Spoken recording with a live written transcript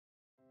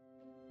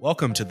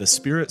Welcome to the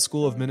Spirit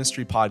School of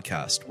Ministry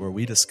podcast, where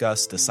we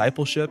discuss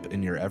discipleship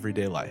in your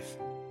everyday life.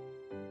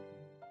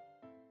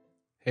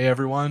 Hey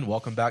everyone,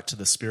 welcome back to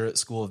the Spirit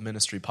School of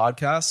Ministry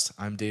podcast.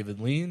 I'm David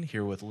Lien,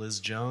 here with Liz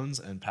Jones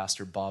and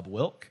Pastor Bob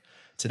Wilk.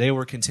 Today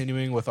we're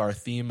continuing with our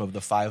theme of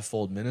the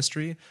Fivefold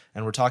Ministry,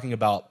 and we're talking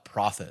about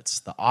prophets,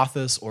 the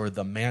office or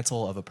the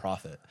mantle of a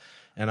prophet.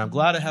 And I'm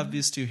glad to have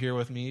these two here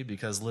with me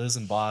because Liz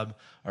and Bob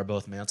are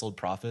both mantled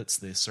prophets.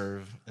 They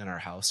serve in our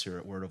house here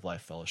at Word of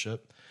Life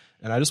Fellowship.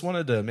 And I just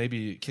wanted to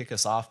maybe kick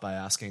us off by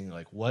asking,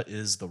 what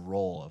is the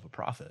role of a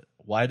prophet?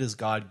 Why does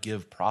God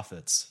give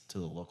prophets to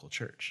the local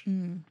church?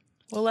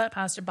 We'll let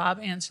Pastor Bob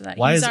answer that.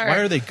 Why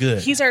are they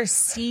good? He's our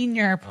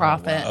senior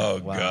prophet. Oh,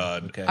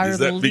 God. Okay. Is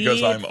that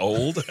because I'm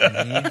old?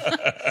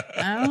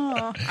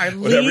 Oh, our lead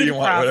Whatever you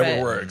want, prophet.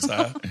 whatever works,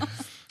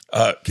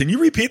 huh? Can you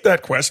repeat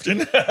that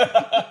question?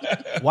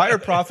 Why are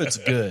prophets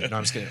good? No,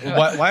 I'm just kidding.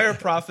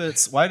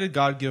 Why did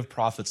God give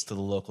prophets to the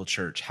local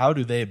church? How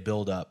do they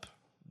build up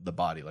the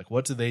body?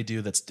 What do they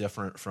do that's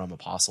different from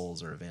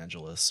apostles or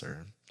evangelists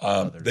or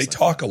others? They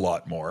talk a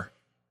lot more.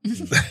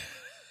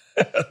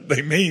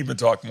 They may even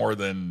talk more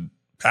than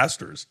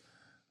pastors,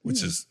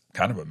 which is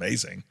kind of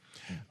amazing.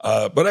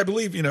 But I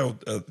believe,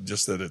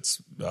 just that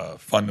it's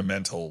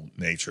fundamental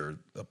nature.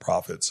 The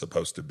prophet's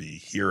supposed to be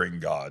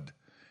hearing God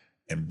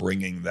and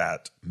bringing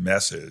that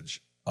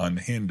message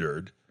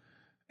unhindered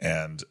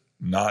and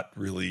not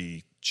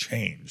really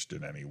changed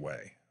in any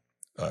way,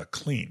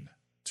 clean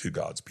to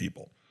God's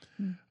people.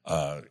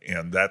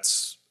 And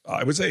that's,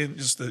 I would say,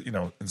 just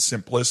in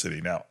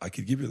simplicity. Now, I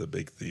could give you the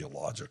big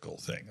theological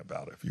thing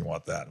about it if you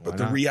want that. But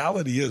the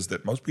reality is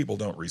that most people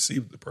don't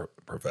receive the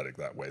prophetic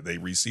that way. They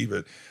receive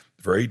it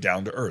very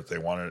down to earth. They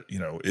want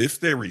to, if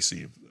they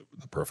receive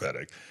the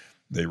prophetic,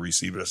 they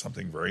receive it as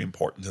something very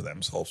important to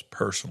themselves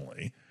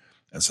personally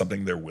and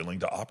something they're willing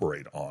to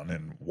operate on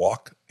and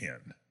walk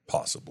in,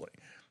 possibly.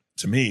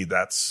 To me,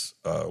 that's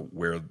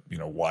where,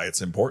 why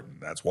it's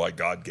important. That's why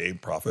God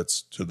gave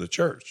prophets to the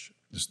church.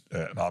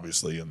 And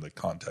obviously in the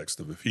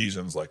context of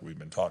Ephesians, like we've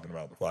been talking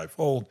about the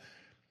fivefold,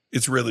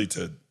 it's really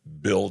to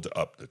build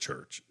up the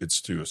church. It's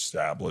to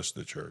establish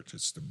the church.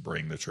 It's to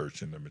bring the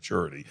church into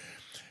maturity.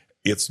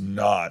 It's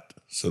not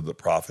so the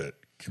prophet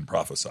can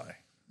prophesy,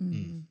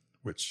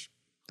 which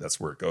that's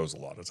where it goes a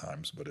lot of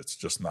times, but it's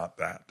just not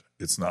that.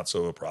 It's not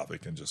so a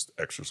prophet can just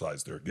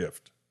exercise their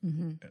gift.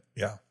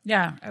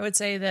 Yeah, I would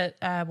say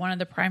that one of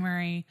the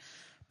primary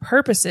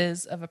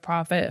purposes of a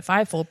prophet, a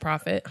fivefold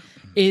prophet,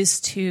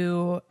 is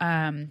to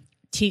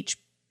teach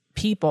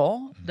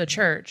people, the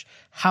church,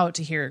 how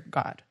to hear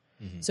God.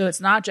 So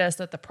it's not just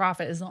that the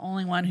prophet is the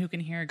only one who can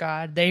hear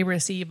God. They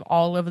receive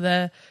all of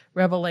the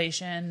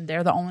revelation.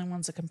 They're the only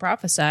ones that can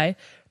prophesy.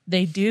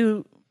 They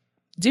do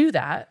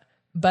that,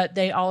 but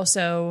they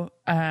also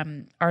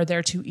are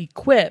there to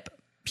equip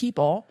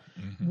people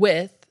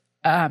with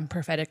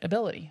prophetic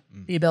ability,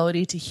 the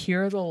ability to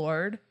hear the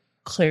Lord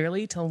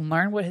clearly, to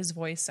learn what his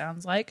voice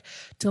sounds like,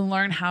 to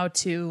learn how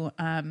to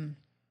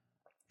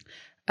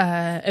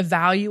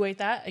evaluate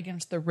that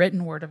against the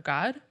written word of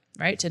God,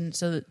 right? And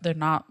so that they're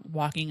not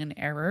walking in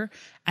error,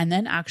 and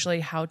then actually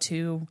how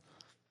to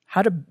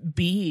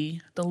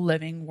be the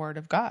living word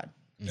of God.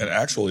 And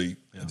actually,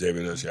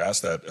 David, as you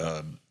asked that,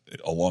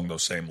 along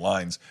those same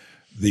lines,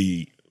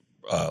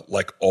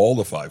 like all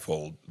the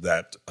fivefold,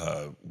 that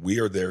we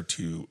are there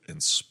to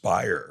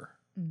inspire.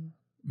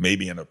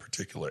 Maybe in a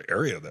particular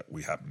area that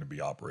we happen to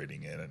be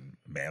operating in and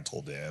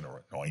mantled in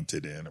or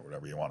anointed in or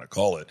whatever you want to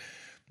call it.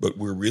 But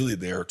we're really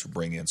there to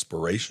bring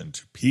inspiration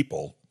to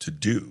people to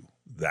do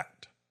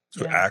that,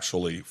 to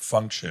actually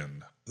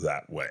function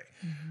that way.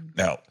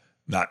 Now,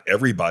 not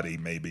everybody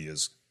maybe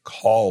is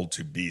called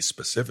to be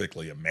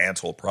specifically a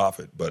mantle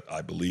prophet, but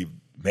I believe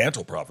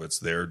mantle prophets,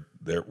 they're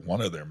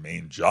one of their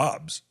main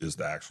jobs is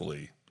to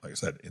actually, like I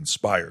said,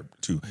 inspire,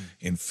 to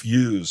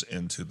infuse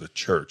into the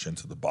church,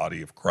 into the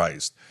body of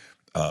Christ,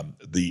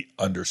 the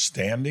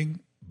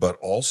understanding, but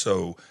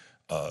also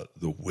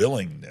the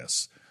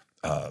willingness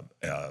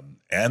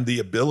and the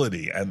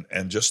ability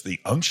and just the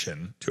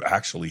unction to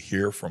actually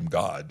hear from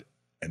God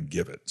and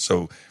give it.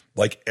 So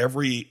like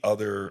every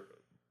other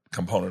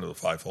component of the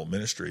fivefold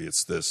ministry,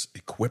 it's this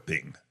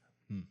equipping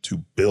to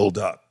build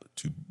up,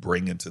 to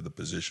bring into the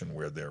position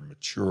where they're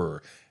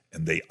mature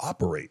and they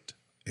operate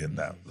in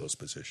those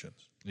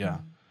positions. Yeah.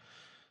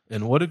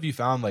 And what have you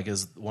found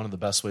is one of the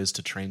best ways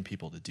to train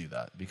people to do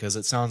that? Because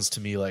it sounds to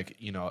me like,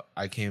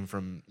 I came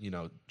from,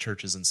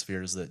 churches and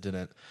spheres that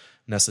didn't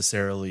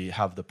necessarily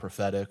have the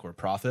prophetic or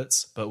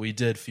prophets, but we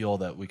did feel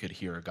that we could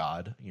hear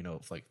God,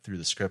 through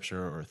the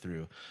scripture or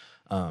through,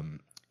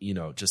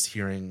 just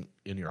hearing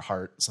in your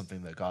heart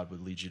something that God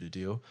would lead you to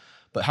do.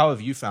 But how have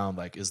you found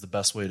is the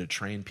best way to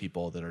train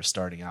people that are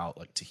starting out,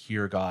 to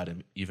hear God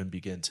and even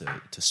begin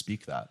to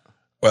speak that?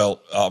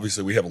 Well,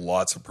 obviously, we have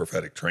lots of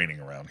prophetic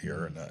training around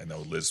here, and I know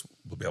Liz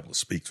will be able to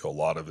speak to a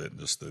lot of it and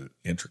just the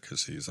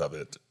intricacies of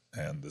it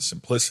and the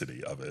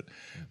simplicity of it.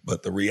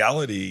 But the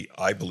reality,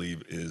 I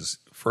believe, is,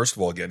 first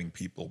of all, getting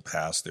people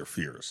past their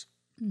fears.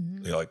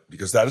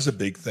 Because that is a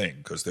big thing,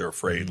 because they're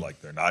afraid,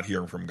 they're not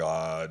hearing from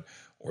God,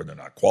 or they're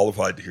not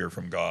qualified to hear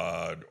from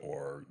God,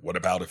 or what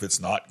about if it's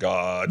not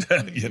God?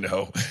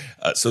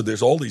 So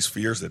there's all these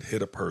fears that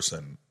hit a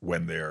person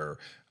when they're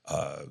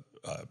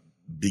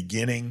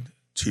beginning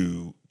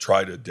to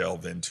try to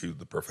delve into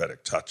the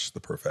prophetic, touch the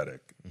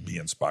prophetic, be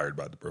inspired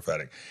by the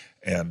prophetic.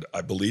 And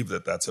I believe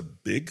that that's a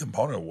big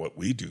component of what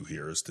we do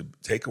here, is to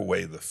take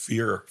away the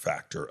fear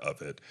factor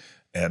of it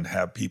and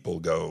have people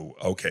go,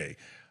 okay,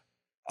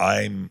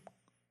 I'm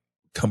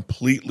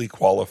completely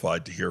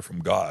qualified to hear from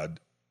God,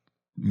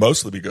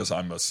 mostly because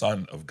I'm a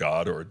son of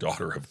God or a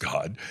daughter of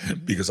God,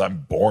 because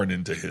I'm born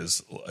into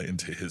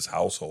his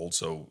household.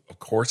 So of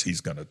course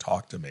he's going to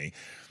talk to me.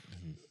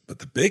 But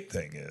the big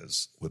thing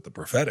is with the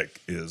prophetic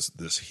is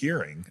this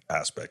hearing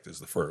aspect is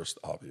the first,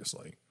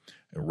 obviously,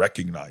 and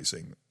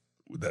recognizing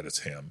that it's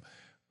him.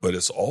 But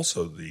it's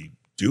also the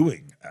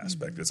doing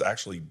aspect. It's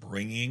actually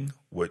bringing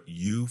what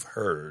you've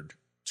heard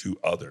to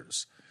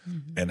others.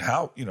 And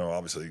how,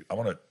 obviously, I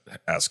want to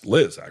ask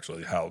Liz,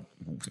 actually, how,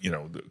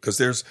 because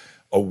there's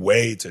a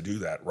way to do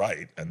that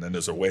right, and then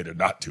there's a way to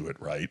not do it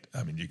right.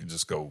 I mean, you can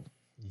just go,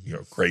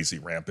 crazy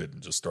rampant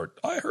and just start,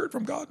 I heard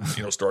from God,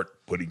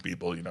 start putting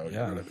people, you're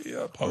going to be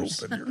a pope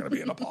and you're going to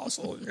be an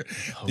apostle,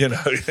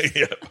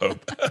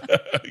 pope.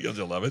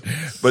 You'll love it.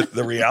 But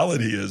the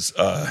reality is,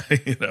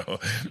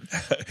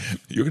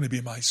 you're going to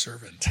be my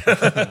servant.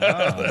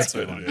 That's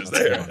what it is.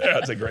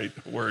 That's a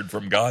great word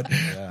from God.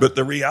 Yeah. But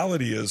the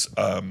reality is,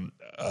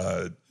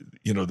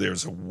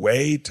 there's a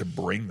way to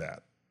bring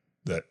that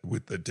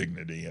with the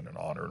dignity and an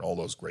honor and all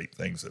those great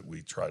things that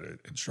we try to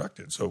instruct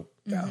in. So,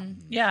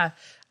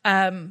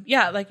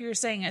 like you were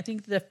saying, I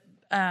think the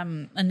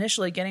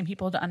initially getting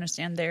people to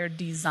understand they're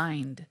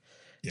designed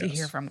to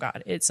hear from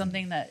God. It's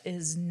something that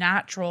is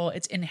natural.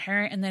 It's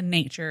inherent in the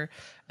nature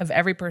of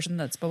every person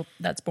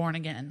that's born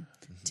again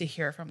to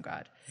hear from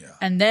God. Yeah.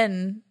 And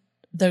then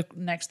the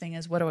next thing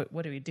is, what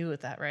do we do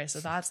with that, right? So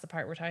that's the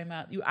part we're talking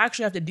about. You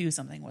actually have to do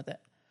something with it.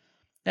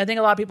 I think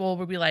a lot of people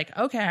will be like,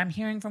 okay, I'm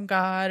hearing from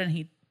God and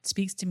he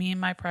speaks to me in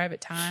my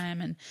private time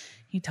and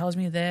he tells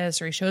me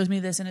this, or he shows me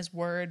this in his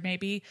word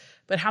maybe.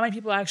 But how many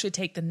people actually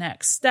take the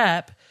next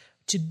step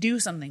to do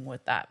something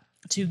with that,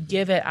 to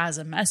give it as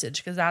a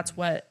message? Because that's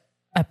what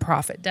a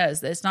prophet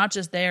does. It's not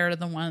just they're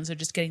the ones who are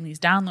just getting these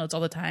downloads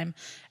all the time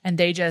and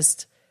they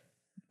just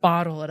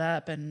bottle it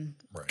up and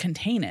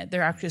contain it.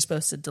 They're actually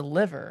supposed to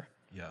deliver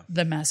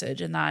the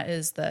message. And that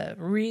is the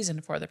reason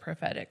for the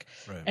prophetic.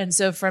 Right. And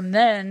so from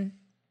then,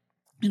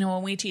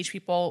 when we teach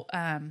people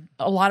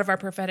a lot of our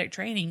prophetic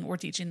training, we're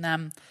teaching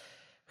them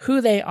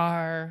who they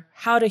are,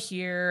 how to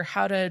hear,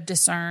 how to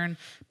discern,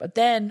 but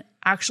then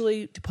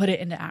actually to put it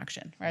into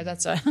action, right?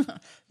 That's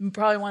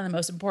probably one of the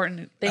most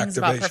important things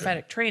about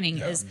prophetic training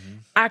is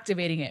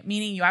activating it,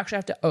 meaning you actually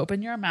have to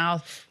open your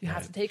mouth, you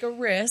have to take a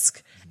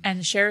risk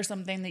and share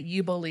something that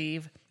you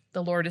believe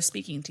the Lord is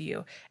speaking to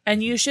you.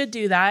 And you should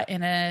do that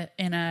in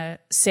a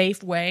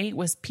safe way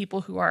with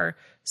people who are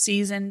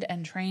seasoned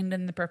and trained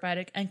in the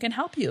prophetic and can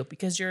help you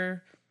because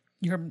you're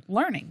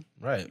learning.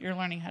 Right. You're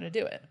learning how to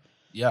do it.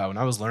 Yeah, when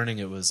I was learning,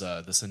 it was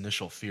this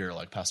initial fear,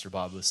 like Pastor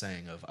Bob was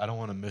saying, of I don't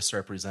want to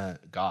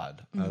misrepresent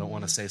God. I don't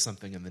want to say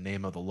something in the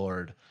name of the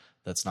Lord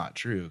that's not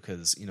true.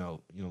 Because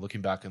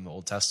looking back in the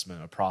Old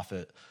Testament, a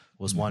prophet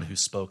was one who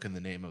spoke in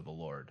the name of the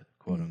Lord,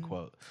 quote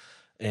unquote.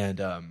 And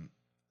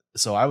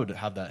so I would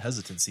have that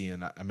hesitancy.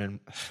 And I mean,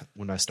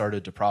 when I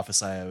started to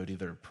prophesy, I would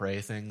either pray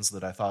things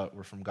that I thought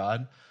were from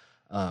God,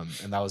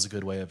 and that was a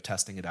good way of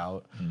testing it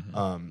out,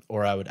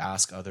 or I would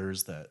ask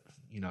others that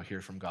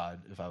hear from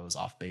God if I was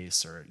off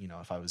base or,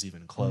 if I was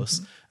even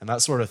close. And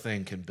that sort of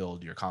thing can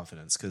build your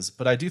confidence.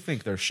 But I do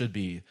think there should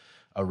be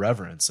a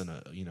reverence and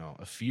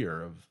a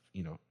fear of,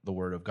 the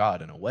word of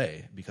God in a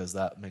way, because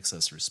that makes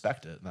us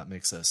respect it. And that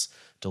makes us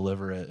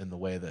deliver it in the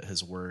way that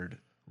his word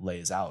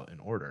lays out in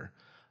order.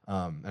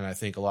 And I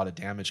think a lot of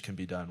damage can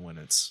be done when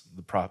it's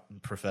the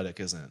prophetic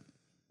isn't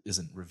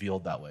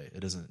revealed that way.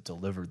 It isn't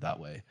delivered that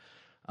way.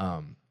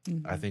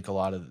 I think a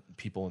lot of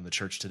people in the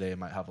church today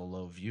might have a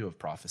low view of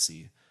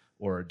prophecy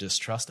or a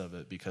distrust of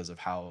it because of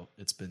how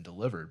it's been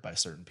delivered by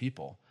certain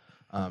people.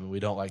 We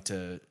don't like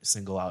to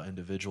single out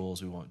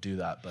individuals. We won't do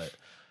that. But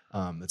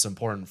it's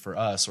important for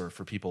us or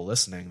for people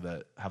listening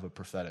that have a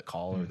prophetic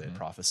call or they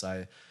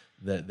prophesy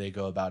that they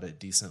go about it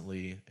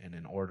decently and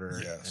in order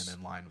and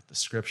in line with the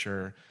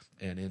scripture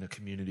and in a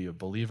community of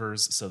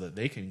believers so that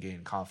they can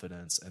gain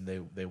confidence and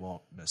they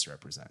won't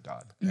misrepresent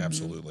God.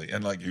 Absolutely.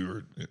 And like you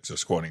were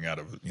just quoting out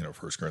of,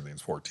 1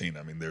 Corinthians 14,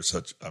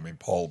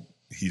 Paul,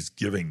 he's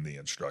giving the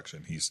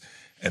instruction.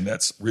 And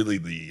that's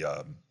really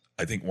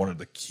I think one of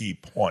the key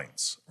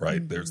points,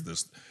 right? There's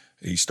this,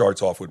 he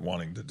starts off with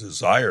wanting the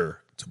desire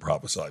to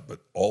prophesy, but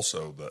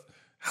also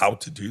how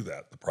to do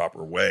that the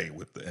proper way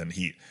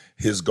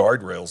his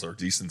guardrails are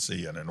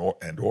decency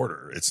and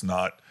order. It's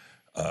not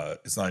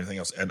anything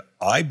else. And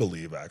I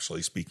believe,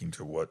 actually, speaking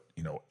to what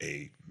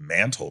a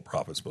mantle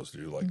prophet is supposed to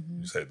do, like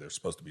you say, there's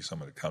supposed to be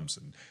someone that comes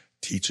and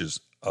teaches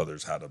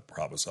others how to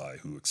prophesy,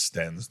 who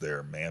extends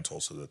their mantle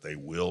so that they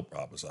will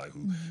prophesy,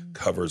 who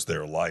covers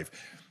their life.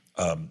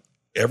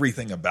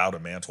 everything about a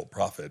mantle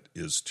prophet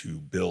is to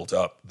build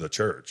up the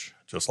church,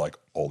 just like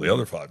all the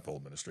other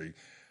fivefold ministry.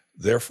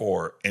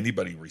 Therefore,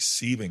 anybody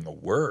receiving a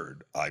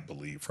word, I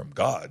believe, from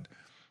God,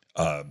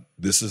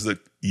 this is the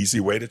easy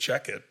way to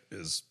check it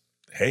is,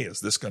 hey, is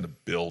this going to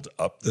build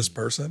up this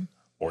person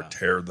or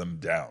tear them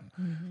down?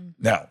 Mm-hmm.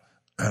 Now,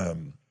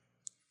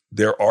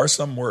 there are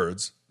some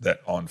words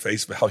that on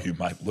face value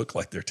might look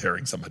like they're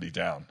tearing somebody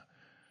down.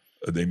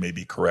 They may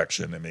be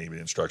correction, they may be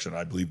instruction.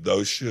 I believe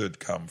those should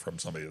come from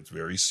somebody that's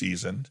very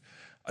seasoned.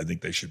 I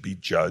think they should be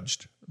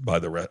judged by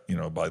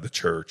by the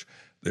church.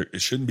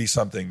 It shouldn't be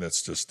something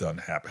that's just done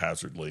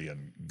haphazardly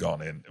and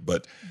gone in.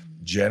 But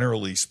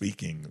generally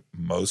speaking,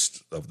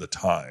 most of the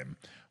time,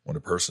 when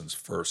a person's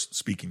first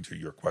speaking to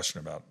your question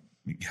about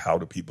how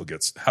do they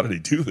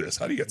do this?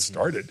 How do you get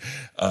started?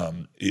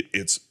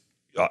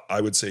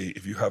 I would say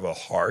if you have a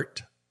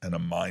heart and a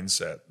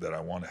mindset that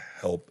I want to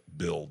help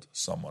build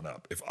someone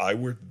up, if I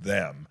were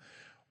them,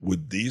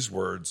 would these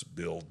words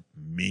build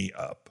me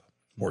up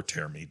or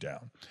tear me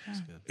down?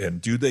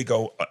 And do they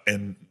go?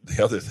 And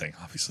the other thing,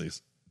 obviously,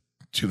 is,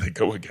 do they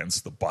go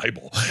against the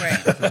Bible?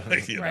 Right.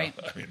 Right.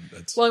 I mean,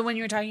 well, when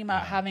you were talking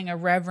about having a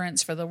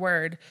reverence for the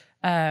word,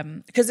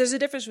 because there's a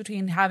difference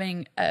between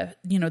having,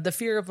 the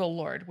fear of the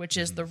Lord, which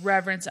is the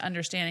reverence,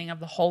 understanding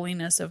of the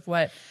holiness of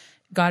what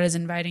God is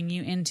inviting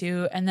you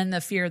into, and then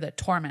the fear that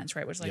torments,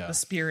 right? Which is like the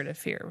spirit of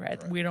fear,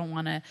 right? We don't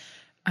want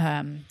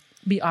to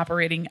be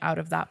operating out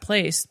of that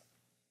place,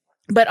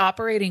 but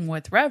operating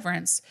with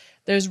reverence.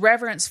 There's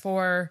reverence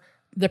for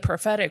the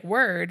prophetic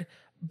word,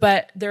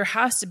 but it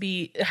has to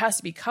be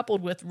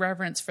coupled with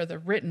reverence for the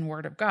written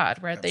word of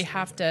God, right?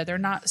 Absolutely. They're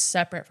not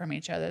separate from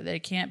each other. They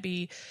can't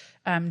be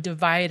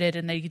divided,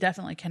 and they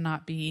definitely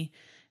cannot be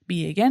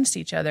against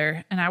each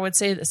other. And I would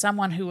say that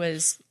someone who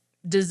is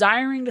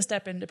desiring to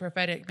step into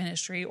prophetic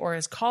ministry or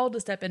is called to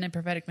step into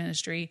prophetic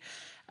ministry,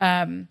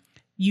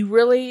 you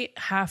really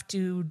have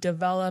to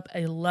develop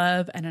a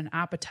love and an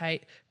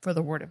appetite for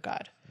the word of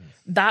God.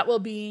 That will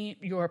be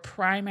your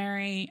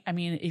primary. I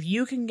mean, if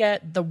you can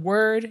get in the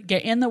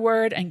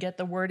word and get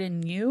the word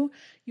in you,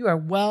 you are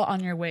well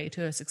on your way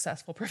to a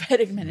successful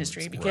prophetic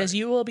ministry, because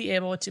you will be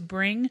able to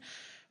bring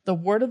the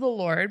word of the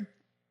Lord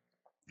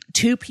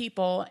to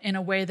people in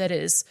a way that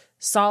is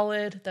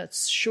solid,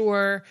 that's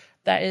sure,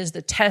 that is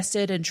the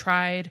tested and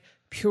tried,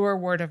 pure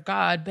word of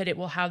God, but it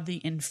will have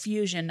the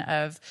infusion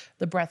of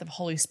the breath of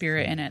Holy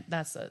Spirit in it.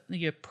 That's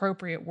the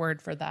appropriate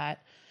word for that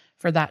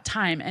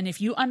time. And if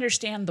you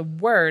understand the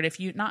word, if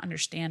you not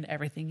understand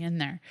everything in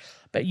there,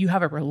 but you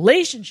have a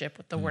relationship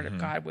with the word of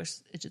God, which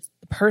is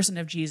the person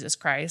of Jesus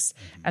Christ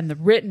and the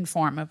written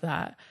form of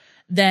that,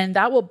 then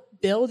that will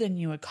build in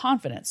you a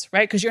confidence,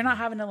 right? Because you're not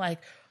having to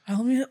I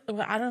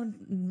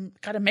don't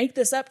got to make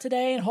this up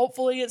today, and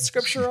hopefully it's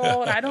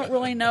scriptural, and I don't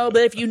really know.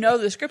 But if you know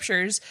the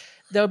scriptures,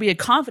 there'll be a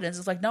confidence.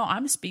 It's like, no,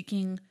 I'm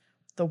speaking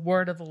the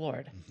word of the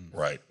Lord.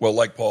 Right. Well,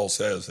 like Paul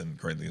says in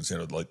Corinthians,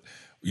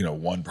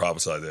 one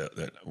prophesy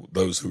that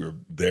those who are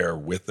there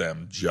with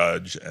them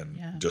judge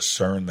and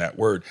discern that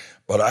word.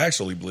 But I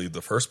actually believe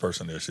the first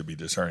person that should be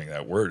discerning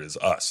that word is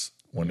us.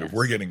 If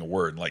we're getting a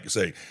word, like you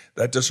say,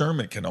 that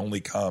discernment can only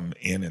come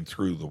in and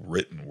through the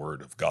written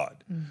word of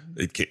God.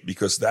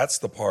 Because that's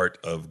the part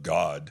of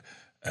God,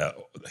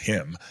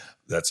 him,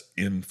 that's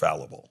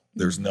infallible.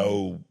 There's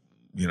no,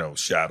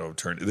 shadow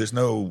turn. There's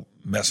no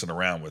messing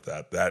around with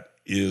that. That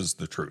is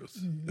the truth.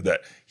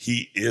 That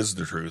he is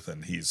the truth,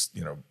 and he's,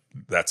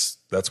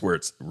 that's where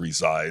it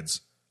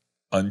resides,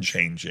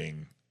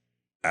 unchanging,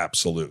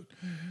 absolute.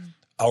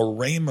 Our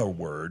rhema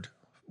word,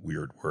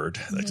 weird word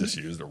I just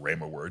used, a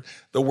rhema word,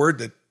 the word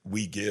that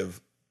we give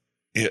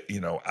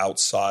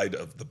outside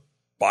of the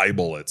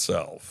Bible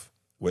itself,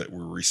 what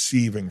we're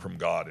receiving from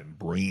God and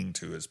bringing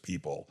to his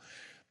people,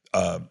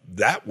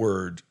 that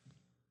word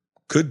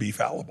could be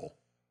fallible.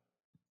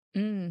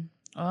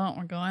 Oh,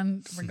 we're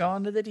going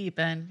to the deep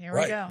end. Here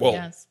we go. Well,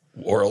 yes.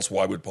 Or else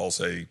why would Paul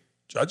say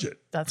judge it?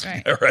 That's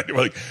right.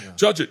 Right.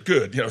 Judge it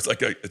good. It's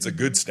like it's a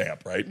good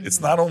stamp, right? It's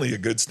not only a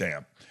good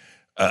stamp,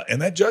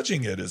 and that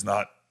judging it is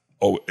not.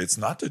 It's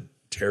not to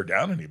tear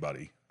down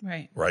anybody.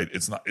 Right.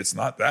 It's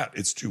not that.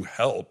 It's to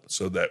help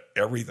so that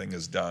everything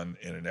is done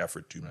in an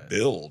effort to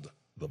build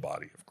the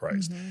body of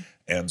Christ.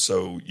 And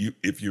so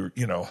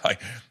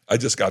I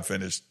just got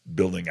finished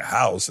building a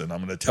house, and I'm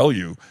going to tell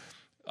you,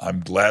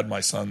 I'm glad my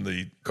son,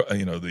 the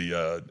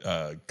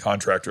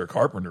contractor,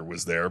 carpenter,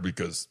 was there,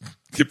 because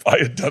if I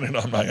had done it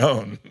on my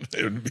own,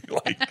 it would be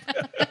like,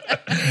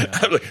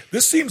 I'm like,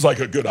 this seems like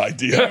a good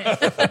idea.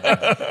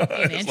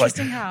 An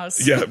interesting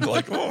house. Yeah, I'm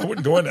like, I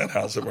wouldn't go in that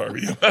house if I were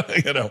you.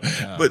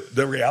 But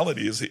the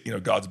reality is,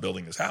 God's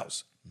building his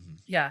house.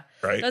 Yeah,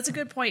 right. That's a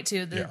good point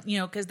too.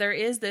 Because there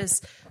is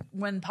this,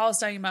 when Paul's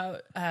talking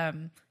about,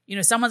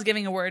 someone's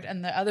giving a word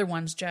and the other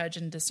ones judge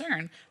and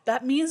discern.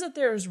 That means that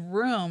there's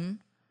room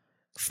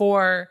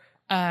for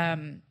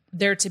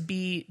there to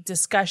be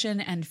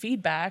discussion and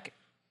feedback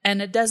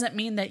And it doesn't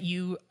mean that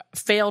you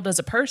failed as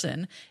a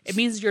person. It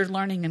means you're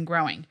learning and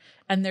growing.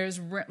 And there's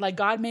like,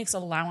 God makes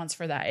allowance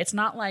for that. It's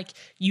not like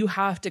you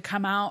have to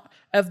come out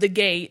of the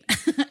gate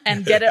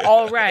and get it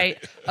all right.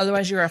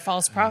 Otherwise you're a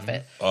false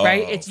prophet,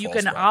 right? It's you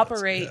can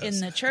operate in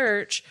the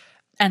church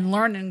and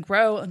learn and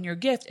grow in your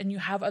gift. And you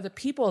have other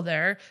people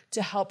there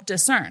to help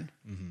discern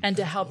and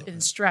to help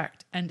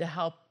instruct and to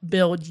help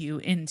build you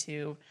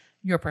into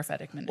your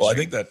prophetic ministry. Well, I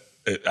think that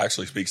it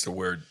actually speaks to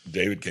where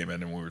David came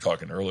in, and we were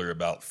talking earlier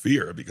about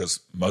fear, because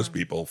most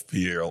people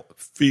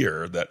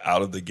fear that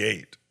out of the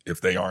gate,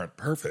 if they aren't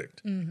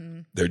perfect,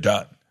 they're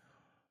done.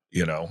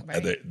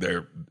 Right.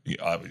 They're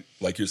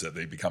like you said,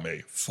 they become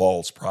a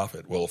false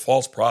prophet. Well, a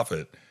false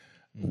prophet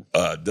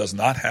does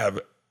not have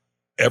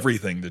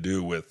everything to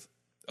do with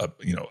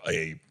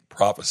a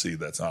prophecy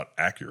that's not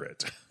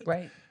accurate.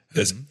 Right. It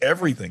has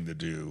everything to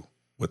do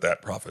with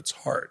that prophet's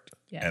heart.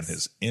 Yes. And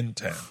his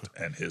intent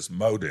and his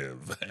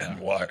motive and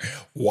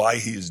why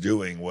he's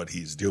doing what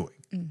he's doing,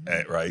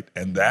 right?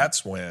 And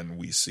that's when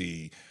we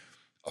see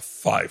a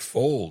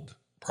fivefold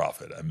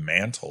prophet, a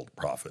mantled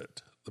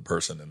prophet, the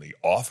person in the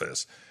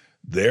office,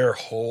 their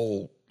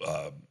whole,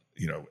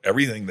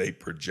 everything they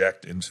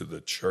project into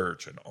the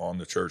church and on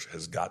the church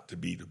has got to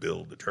be to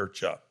build the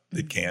church up.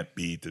 It can't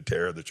be to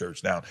tear the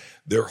church down.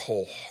 Their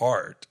whole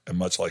heart, and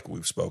much like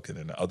we've spoken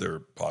in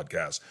other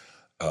podcasts,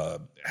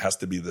 has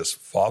to be this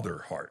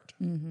father heart,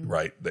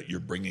 right? That you're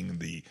bringing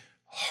the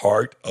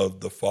heart of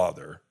the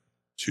Father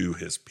to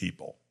his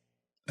people.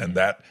 And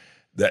that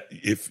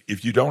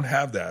if you don't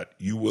have that,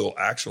 you will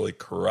actually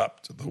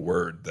corrupt the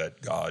word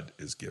that God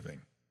is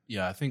giving.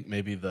 Yeah, I think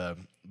maybe the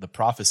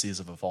prophecies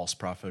of a false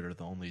prophet are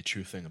the only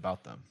true thing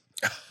about them.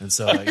 And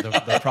so like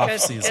the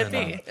prophecies in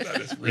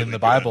the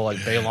Bible,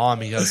 like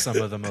Balaam, he has some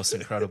of the most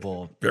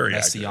incredible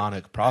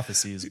messianic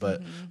prophecies,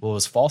 but what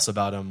was false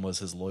about him was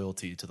his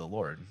loyalty to the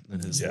Lord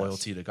and his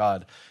loyalty to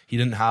God. He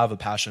didn't have a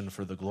passion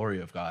for the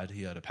glory of God.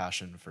 He had a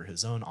passion for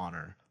his own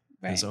honor,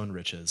 his own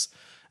riches.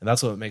 And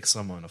that's what makes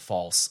someone a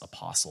false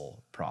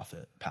apostle,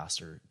 prophet,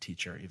 pastor,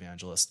 teacher,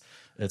 evangelist.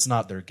 It's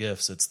not their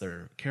gifts, it's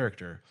their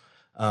character.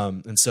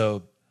 And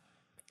so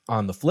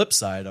on the flip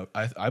side,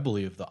 I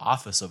believe the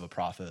office of a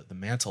prophet, the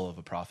mantle of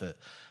a prophet,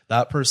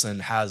 that person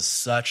has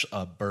such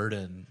a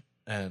burden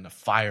and a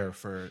fire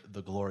for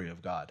the glory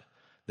of God.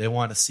 They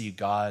want to see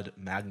God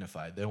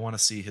magnified. They want to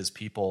see his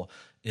people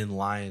in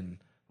line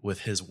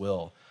with his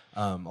will.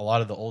 A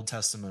lot of the Old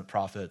Testament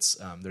prophets,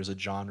 there's a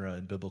genre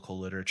in biblical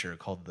literature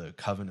called the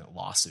covenant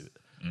lawsuit.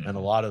 And a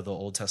lot of the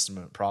Old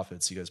Testament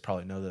prophets, you guys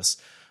probably know this,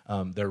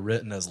 they're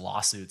written as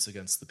lawsuits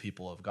against the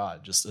people of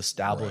God, just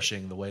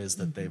establishing the ways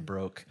that they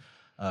broke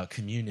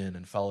communion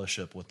and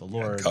fellowship with the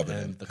Lord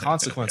and the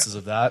consequences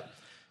of that.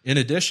 In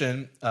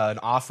addition, an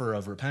offer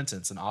of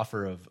repentance, an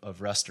offer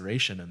of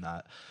restoration in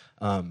that,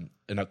 and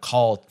a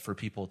call for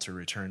people to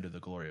return to the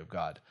glory of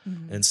God.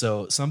 And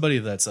so somebody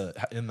that's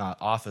in that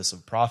office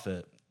of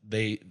prophet,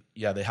 they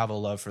have a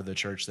love for the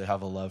church. They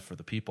have a love for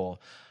the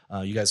people.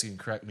 You guys can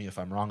correct me if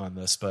I'm wrong on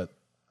this, but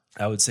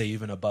I would say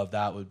even above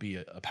that would be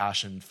a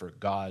passion for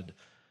God,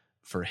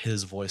 for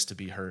his voice to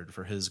be heard,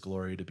 for his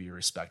glory to be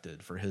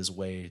respected, for his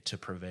way to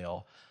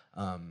prevail.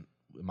 Am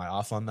I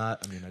off on that?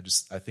 I mean,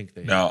 I think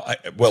they... No,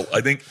 I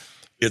think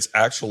it's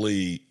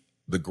actually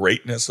the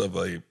greatness of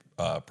a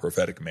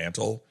prophetic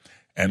mantle,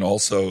 and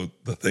also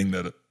the thing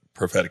that a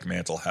prophetic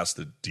mantle has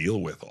to deal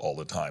with all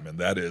the time. And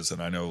that is,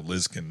 and I know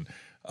Liz can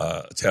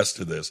attest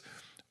to this,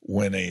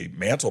 when a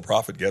mantle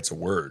prophet gets a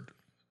word,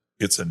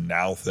 it's a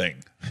now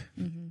thing,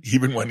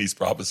 even when he's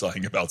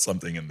prophesying about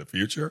something in the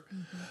future.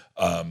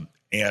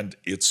 And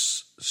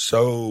it's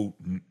so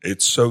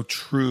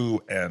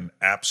true and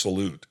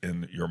absolute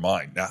in your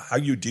mind. Now, how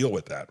you deal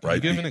with that,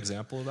 right? Can you give an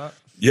example of that?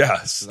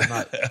 Yes.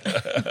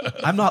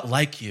 I'm not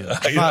like you.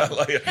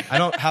 I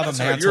don't have a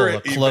mantle, a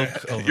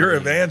cloak over You're me,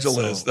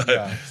 evangelist.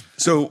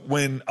 So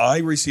when I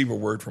receive a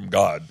word from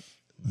God,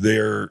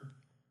 there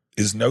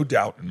is no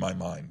doubt in my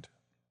mind,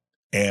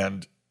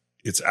 and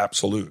it's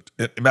absolute.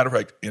 As a matter of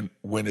fact,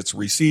 when it's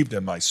received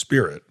in my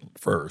spirit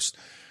first,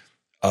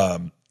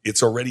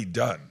 it's already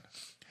done.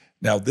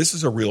 Now, this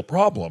is a real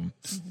problem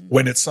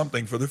when it's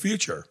something for the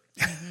future,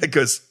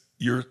 because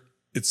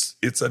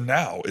it's a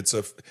now.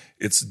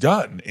 It's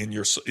done in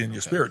your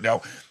spirit.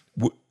 Now,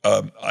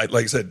 like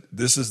I said,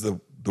 this is the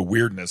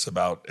weirdness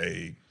about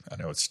I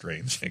know it's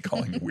strange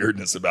calling the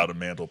weirdness about a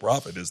mantle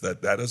prophet, is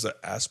that is an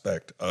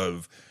aspect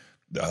of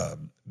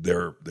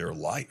their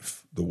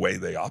life, the way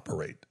they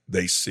operate.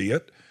 They see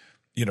it.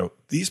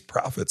 These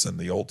prophets in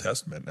the Old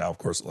Testament. Now, of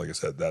course, like I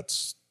said,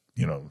 that's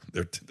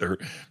they're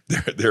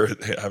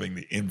having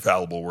the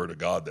infallible word of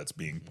God that's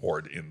being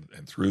poured in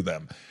and through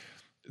them.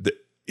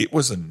 It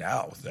was a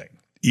now thing,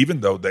 even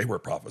though they were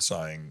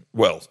prophesying.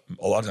 Well,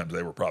 a lot of times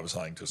they were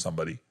prophesying to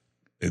somebody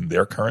in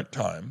their current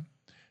time,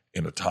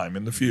 in a time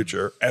in the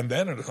future, and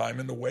then in a time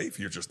in the way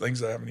future,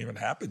 things that haven't even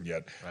happened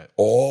yet,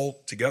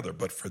 all together.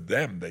 But for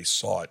them, they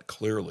saw it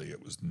clearly.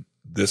 It was,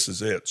 this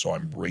is it, so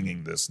I'm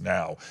bringing this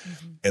now.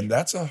 And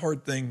that's a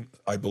hard thing,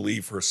 I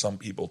believe, for some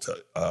people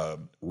to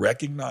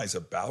recognize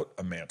about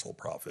a mantle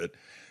prophet.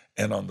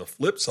 And on the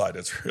flip side,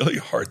 it's a really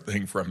hard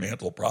thing for a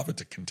mantle prophet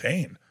to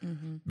contain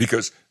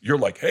because you're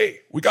like, hey,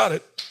 we got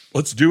it.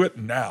 Let's do it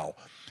now.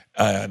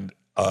 And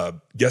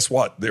guess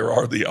what? There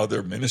are the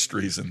other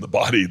ministries in the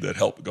body that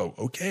help go,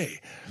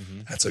 okay,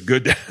 that's a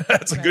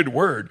good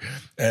word.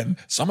 And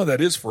some of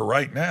that is for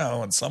right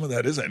now, and some of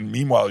that isn't. And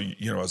meanwhile,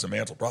 as a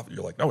mantle prophet,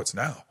 you're like, no, it's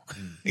now.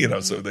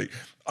 So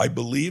I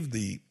believe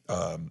the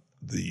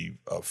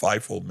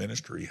Fivefold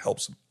Ministry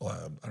helps. I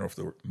don't know if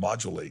they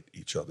modulate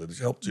each other. Does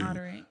it help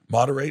to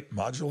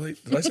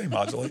modulate? Did I say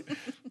modulate?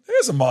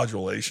 There's a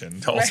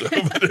modulation also,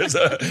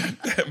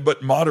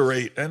 but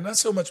moderate, and not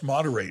so much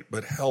moderate,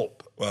 but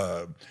help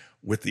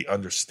with the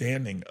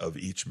understanding of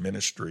each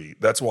ministry.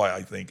 That's why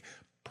I think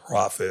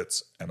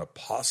prophets and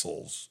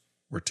apostles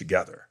were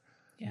together.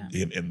 Yeah,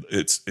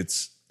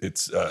 it's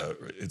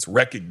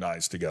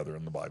recognized together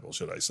in the Bible,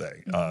 should I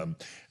say?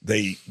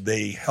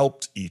 They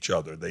helped each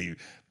other.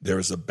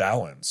 There's a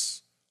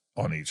balance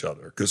on each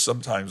other because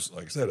sometimes,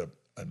 like I said,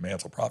 a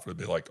mantle prophet would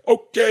be like,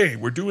 "Okay,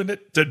 we're doing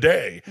it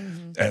today,"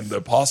 and the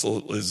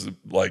apostle is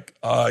like,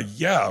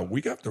 "Yeah,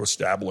 we got to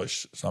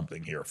establish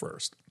something here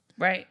first."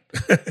 Right.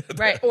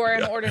 Or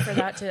in order for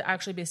that to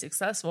actually be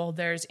successful,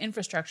 there's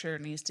infrastructure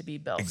that needs to be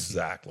built.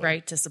 Exactly.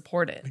 Right, to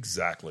support it.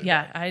 Exactly.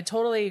 Yeah, I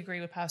totally agree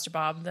with Pastor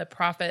Bob. The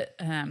prophet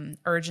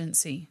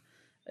urgency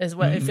is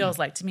what it feels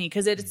like to me,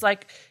 because it's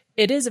like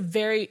it's a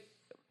very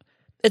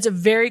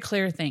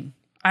clear thing.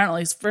 I don't know, at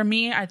least for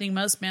me, I think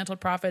most mantled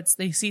prophets,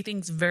 they see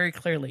things very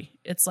clearly.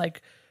 It's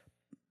like,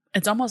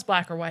 it's almost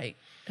black or white.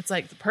 It's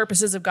like the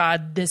purposes of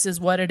God, this is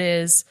what it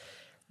is,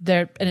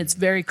 and it's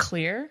very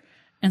clear.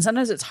 And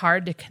sometimes it's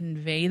hard to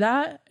convey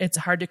that. It's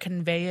hard to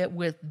convey it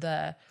with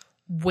the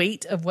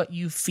weight of what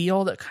you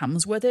feel that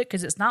comes with it,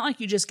 because it's not like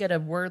you just get a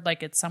word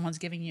like it's someone's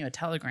giving you a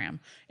telegram.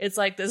 It's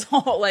like this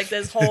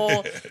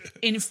whole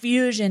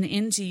infusion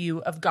into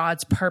you of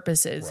God's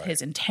purposes, right.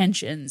 His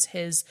intentions,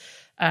 his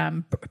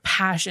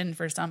passion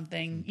for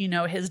something,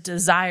 his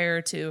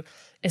desire to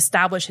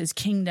establish his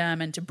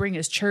kingdom and to bring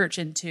his church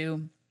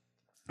into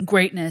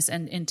greatness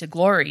and into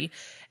glory.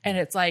 And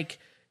it's like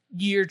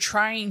you're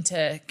trying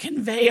to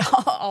convey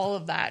all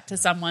of that to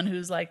someone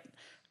who's like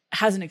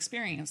hasn't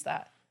experienced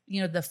that,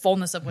 the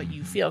fullness of what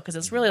you feel, because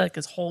it's really like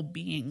his whole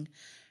being.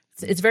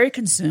 It's very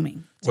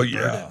consuming.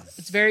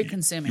 It's very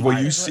consuming.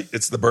 Well, you see,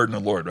 it's the burden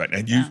of the Lord, right?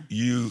 And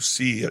you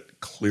see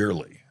it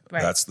clearly.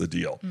 Right. That's the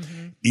deal.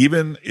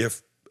 Even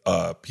if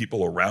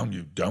people around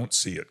you don't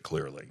see it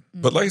clearly.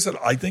 But like I said,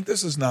 I think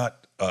this is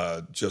not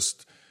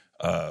just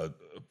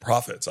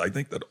prophets. I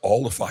think that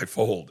all the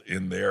fivefold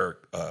in their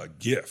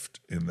gift,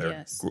 in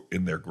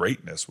their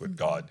greatness with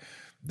God,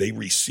 they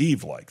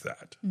receive like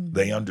that.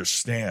 They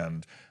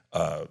understand,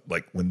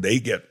 like when they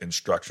get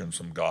instructions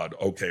from God,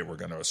 okay, we're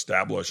going to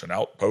establish an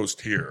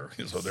outpost here.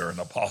 So they're an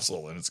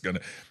apostle, and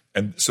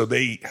so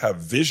they have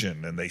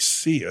vision and they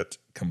see it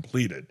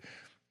completed.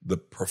 The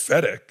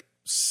prophetic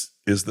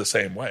is the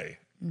same way.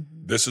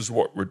 This is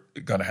what we're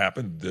going to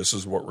happen. This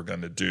is what we're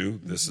going to do.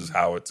 This is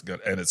how it's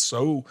going to, and it's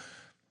so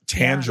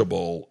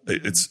tangible.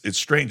 It's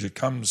strange. It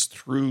comes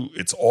through.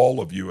 It's all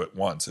of you at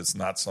once. It's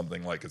not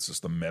something like it's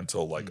just a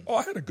mental, like, oh,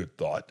 I had a good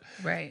thought.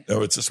 Right.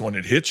 No, it's just when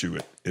it hits you,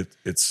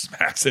 it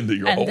smacks into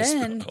your whole.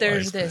 And then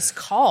there's this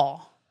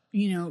call,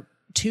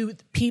 to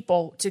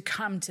people to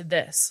come to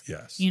this.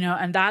 Yes.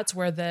 And that's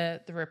where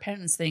the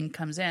repentance thing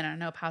comes in. I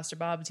know Pastor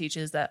Bob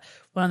teaches that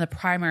one of the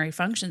primary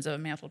functions of a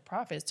mantled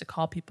prophet is to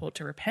call people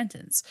to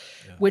repentance,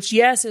 which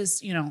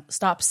is,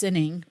 stop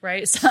sinning,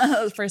 right?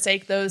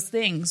 Forsake those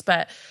things.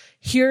 But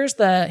here's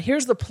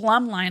the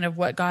plumb line of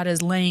what God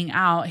is laying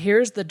out.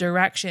 Here's the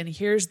direction.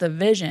 Here's the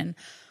vision.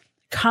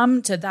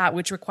 Come to that,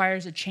 which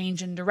requires a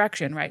change in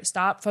direction, right?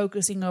 Stop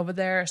focusing over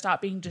there.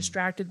 Stop being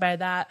distracted by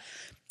that.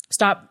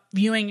 Stop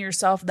viewing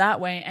yourself that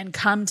way and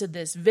come to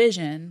this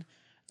vision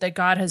that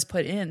God has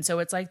put in. So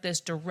it's like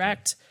this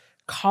direct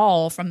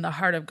call from the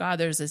heart of God.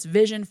 There's this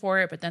vision for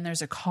it, but then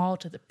there's a call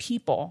to the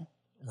people,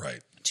 right,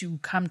 to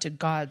come to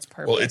God's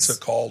purpose. Well, it's a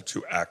call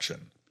to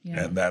action.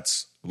 Yeah. And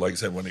that's, like I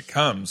said, when it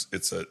comes,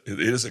 it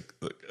is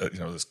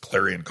this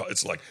clarion call.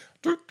 It's like,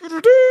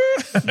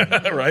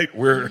 right?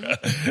 We're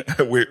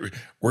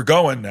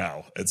going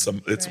now.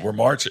 We're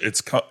marching.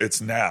 It's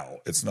now.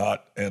 It's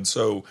not. And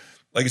so,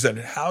 like I said,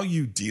 how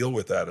you deal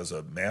with that as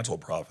a mantle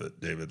prophet,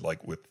 David, like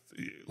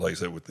I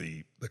said, with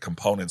the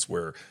components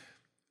where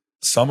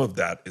some of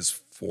that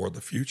is for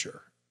the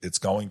future. It's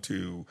going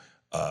to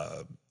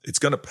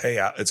pay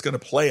out. It's going to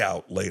play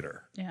out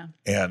later. Yeah.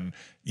 And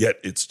yet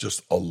it's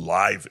just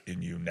alive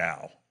in you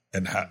now.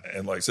 And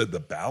like I said,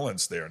 the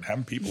balance there, and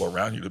having people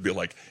around you to be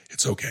like,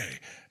 it's okay,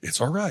 it's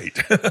all right,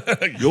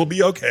 you'll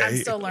be okay. I'm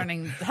still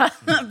learning that.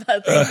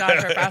 But thank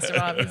God for Pastor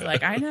Bob. He's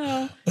like, I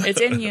know, it's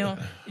in you.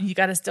 You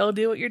got to still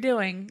do what you're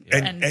doing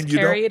and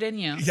carry it in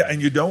you. Yeah, and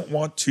you don't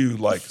want to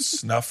like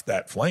snuff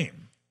that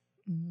flame.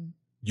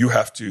 You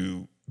have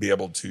to be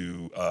able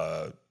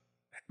to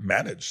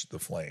manage the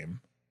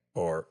flame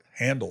or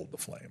handle the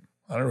flame.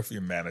 I don't know if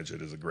you manage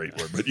it is a great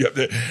word, but you have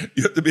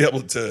to be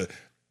able to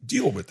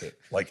deal with it.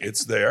 Like,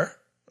 it's there.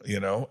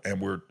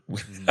 and we're,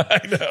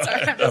 I know.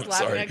 Sorry, I'm just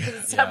laughing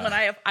because when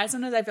I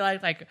sometimes I feel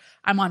like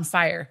I'm on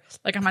fire.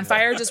 Like I'm on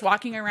fire just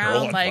walking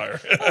around like,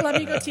 oh, let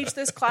me go teach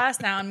this class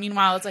now. And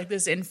meanwhile, it's like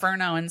this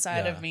inferno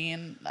inside of me.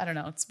 And I don't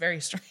know, it's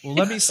very strange. Well,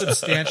 let me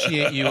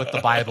substantiate you with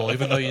the Bible,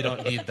 even though you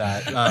don't need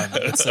that.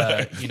 It's,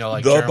 like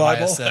the Jeremiah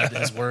Bible? said,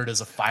 his word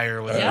is a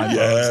fire within Yeah. my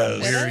bones. I'm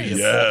weary of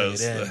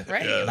Yes. holding it in.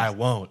 Right. And I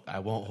won't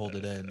hold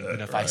it in.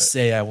 Even if I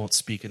say I won't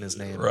speak in his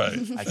name, Right.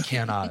 I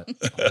cannot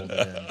hold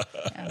it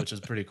in, which is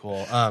pretty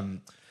cool.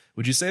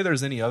 Would you say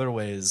there's any other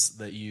ways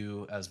that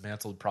you, as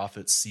mantled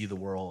prophets, see the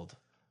world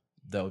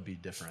that would be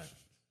different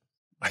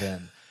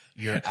than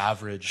your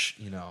average,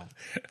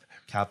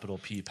 capital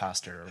P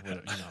pastor, or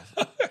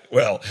whatever,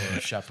 Well, or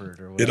a shepherd,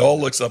 or it whatever? all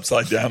looks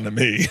upside down to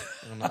me.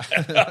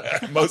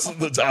 Most of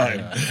the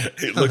time,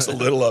 it looks a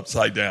little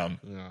upside down.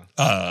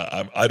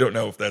 Yeah. I don't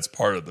know if that's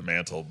part of the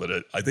mantle,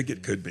 but I think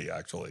it could be,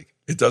 actually.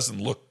 It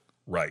doesn't look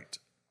right.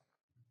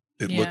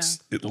 It looks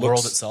The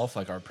world itself,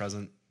 like our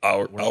present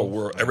our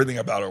world, everything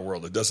about our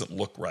world, it doesn't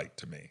look right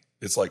to me.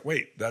 It's like,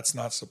 wait, that's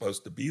not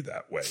supposed to be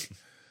that way.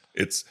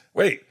 It's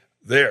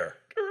there.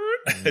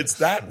 It's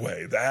that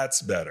way.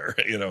 That's better.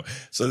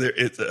 So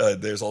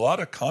there's a lot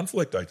of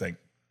conflict, I think,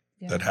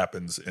 that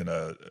happens in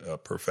a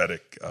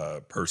prophetic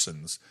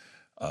person's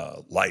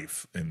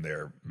life in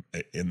their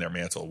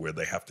mantle, where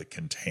they have to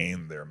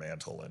contain their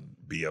mantle and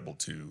be able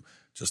to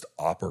just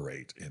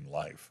operate in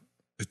life.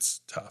 It's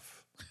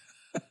tough.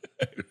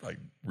 Like,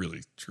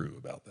 really true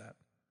about that.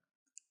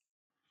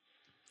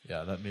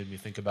 Yeah, that made me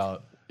think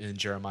about in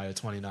Jeremiah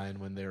 29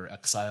 when they were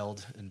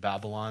exiled in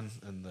Babylon,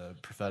 and the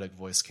prophetic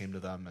voice came to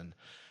them and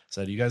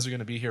said, you guys are going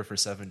to be here for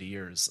 70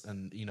 years.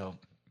 And,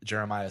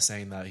 Jeremiah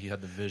saying that he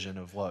had the vision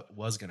of what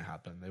was going to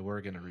happen. They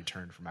were going to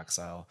return from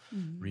exile,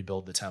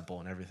 rebuild the temple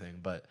and everything,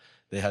 but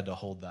they had to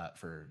hold that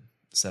for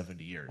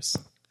 70 years.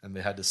 And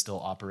they had to still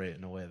operate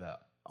in a way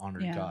that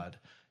honored God,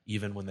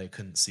 even when they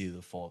couldn't see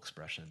the full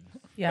expression.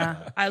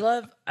 Yeah. I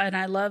love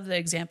the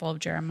example of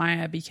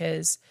Jeremiah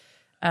because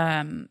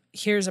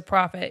here's a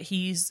prophet.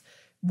 He's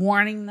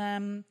warning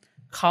them,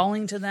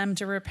 calling to them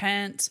to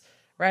repent,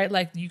 right?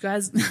 Like, you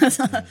guys,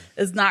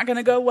 it's not going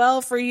to go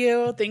well for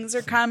you. Things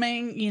are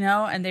coming,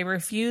 and they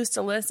refuse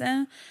to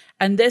listen.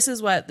 And this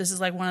is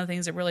like one of the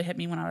things that really hit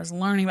me when I was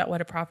learning about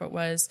what a prophet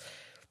was.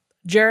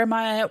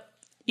 Jeremiah,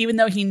 even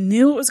though he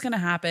knew it was going to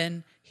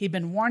happen, he'd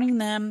been warning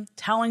them,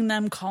 telling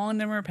them, calling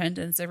them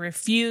repentance. They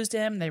refused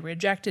him. They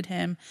rejected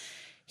him.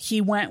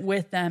 He went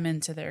with them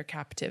into their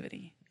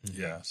captivity.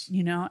 Yes.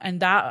 And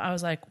that I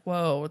was like,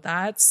 whoa,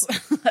 that's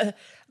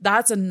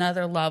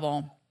another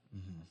level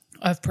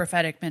of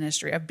prophetic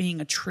ministry, of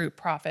being a true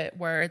prophet,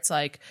 where it's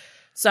like,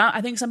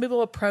 I think some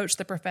people approach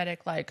the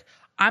prophetic like,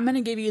 I'm going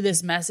to give you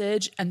this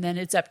message and then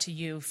it's up to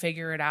you,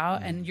 figure it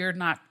out. And you're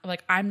not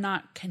like, I'm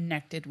not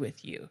connected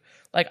with you.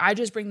 Like, I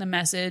just bring the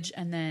message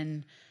and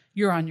then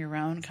you're on your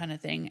own, kind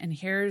of thing. And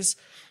here's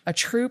a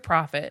true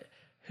prophet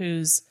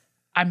who's,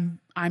 I'm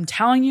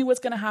telling you what's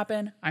going to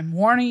happen. I'm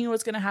warning you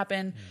what's going to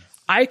happen.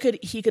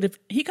 He could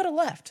have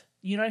left.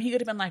 He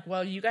could have been like,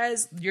 well, you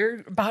guys, you're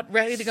about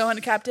ready to go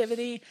into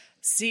captivity.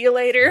 See you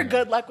later.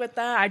 Good luck with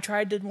that. I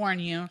tried to warn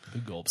you.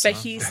 But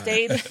he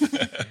stayed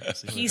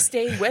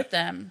with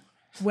them,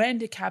 went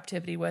into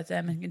captivity with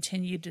them, and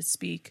continued to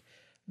speak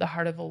the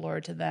heart of the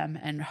Lord to them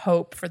and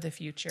hope for the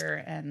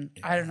future. And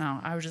I don't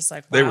know. I was just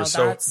like, wow,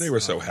 they were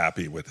so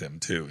happy with him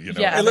too.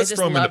 Yeah, hey, let's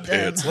throw him in the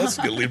pits. Let's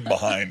leave him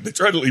behind. They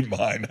try to leave him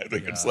behind. I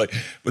think it's like,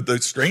 but the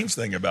strange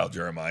thing about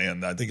Jeremiah,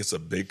 and I think it's a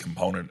big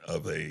component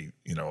of the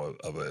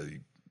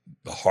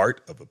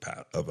heart of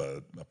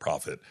a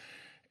prophet,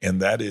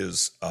 and that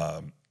is,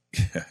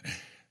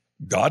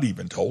 God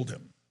even told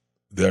him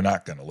they're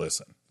not going to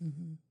listen,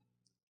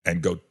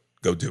 and go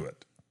do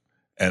it.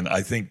 And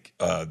I think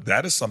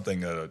that is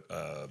something a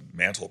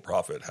mantled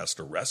prophet has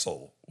to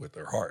wrestle with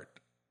their heart,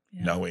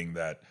 knowing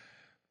that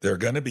there are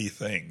going to be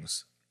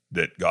things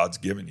that God's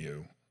given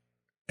you,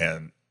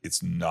 and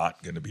it's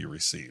not going to be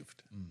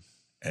received,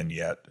 and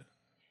yet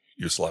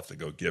you still have to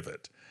go give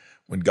it.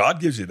 When God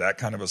gives you that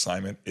kind of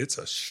assignment, it's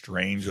a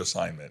strange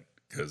assignment,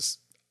 because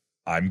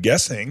I'm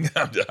guessing,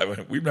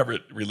 we've never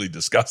really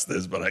discussed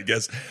this, but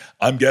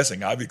I'm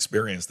guessing I've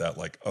experienced that,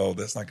 like, oh,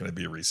 that's not going to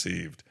be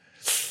received.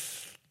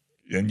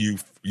 And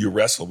you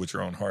wrestle with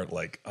your own heart,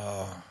 like,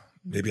 oh,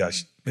 maybe I'll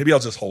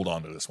just hold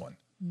on to this one.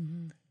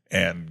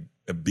 And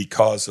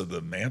because of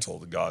the mantle,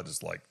 the God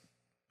is like,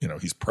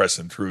 he's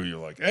pressing through. You're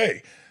like,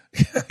 hey,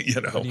 And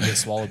you get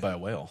swallowed by a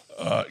whale.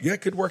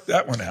 It could work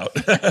that one out.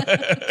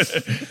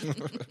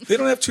 They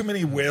don't have too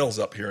many whales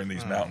up here in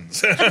these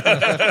mountains. No,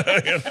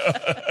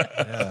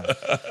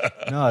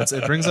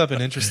 it brings up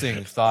an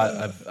interesting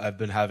thought I've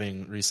been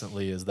having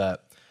recently, is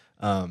that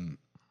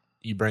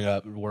you bring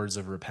up words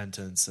of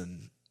repentance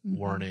and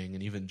warning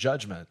and even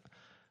judgment.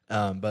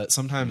 But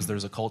sometimes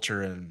there's a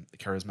culture in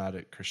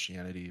charismatic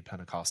Christianity,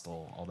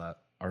 Pentecostal, all that,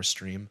 our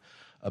stream,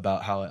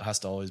 about how it has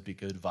to always be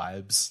good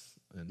vibes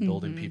and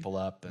building people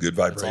up. And good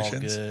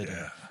vibrations. It's all good.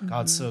 Yeah.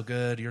 God's so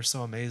good. You're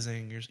so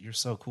amazing. You're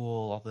so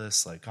cool. All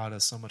this, like, God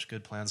has so much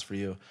good plans for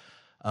you.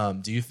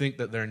 Do you think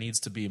that there needs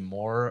to be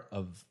more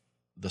of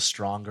the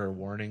stronger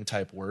warning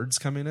type words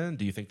coming in?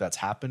 Do you think that's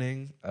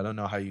happening? I don't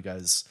know how you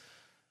guys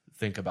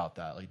think about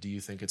that. Like, do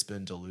you think it's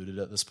been diluted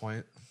at this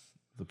point,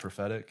 the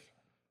prophetic?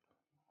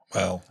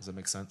 Well, does that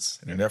make sense?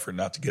 In an effort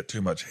not to get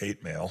too much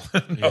hate mail,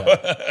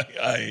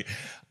 Yeah.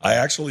 I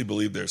actually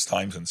believe there's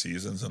times and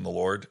seasons in the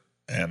Lord,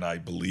 and I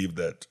believe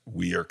that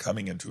we are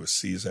coming into a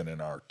season in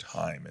our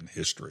time in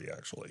history,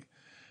 actually,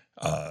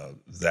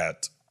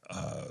 that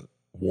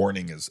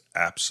warning is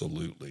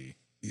absolutely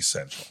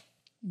essential.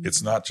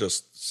 It's not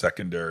just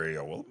secondary.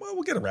 Well,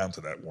 we'll get around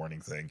to that warning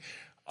thing.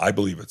 I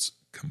believe it's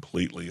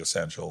completely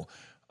essential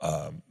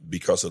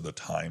because of the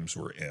times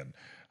we're in.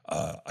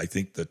 I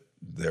think that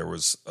there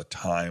was a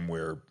time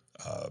where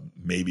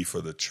maybe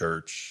for the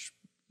church,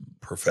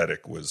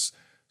 prophetic was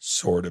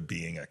sort of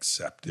being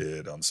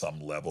accepted on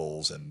some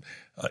levels. And,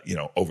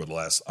 over the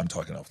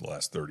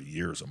last 30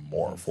 years or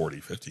more, 40,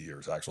 50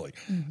 years actually.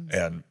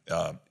 And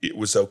it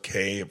was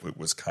okay if it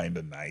was kind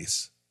of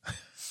nice.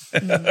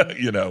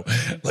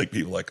 Like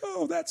people like,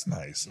 oh, that's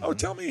nice. Oh,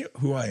 tell me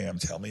who I am.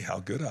 Tell me how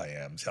good I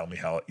am. Tell me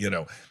how,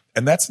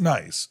 and that's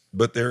nice.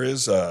 But there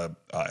is,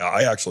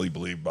 I actually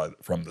believe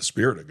from the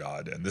Spirit of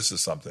God, and this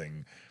is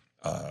something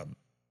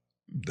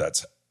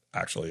that's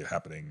actually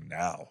happening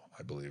now,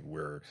 I believe,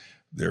 where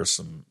there's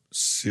some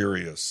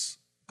serious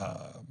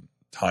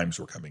times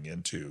we're coming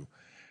into,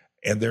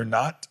 and they're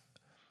not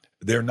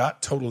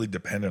totally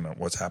dependent on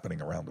what's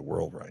happening around the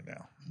world right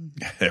now.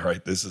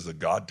 Right? This is a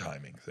God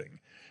timing thing.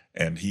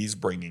 And he's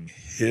bringing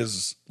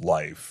his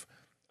life,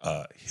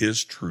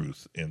 his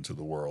truth into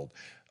the world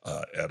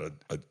at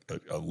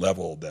a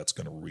level that's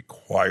going to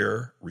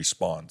require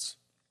response,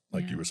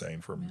 like you were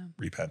saying, from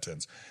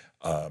repentance.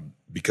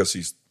 Because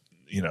he's,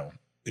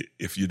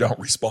 if you don't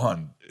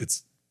respond,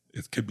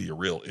 it could be a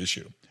real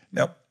issue.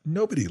 Now,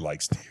 nobody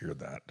likes to hear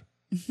that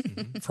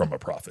from a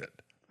prophet,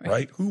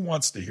 right? Who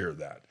wants to hear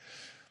that?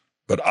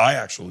 But I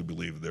actually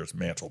believe there's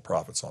mantle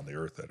prophets on the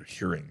earth that are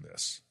hearing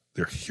this.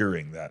 They're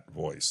hearing that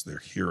voice. They're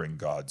hearing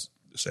God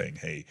saying,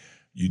 hey,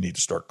 you need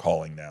to start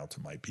calling now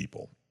to my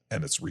people.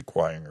 And it's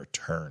requiring a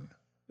turn.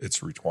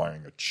 It's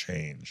requiring a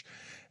change.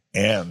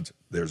 And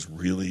there's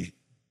really,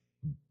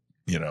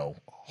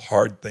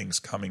 hard things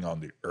coming on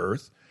the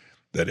earth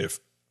that if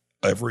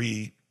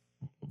every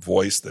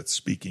voice that's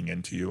speaking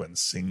into you and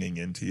singing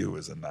into you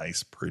is a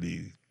nice,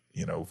 pretty,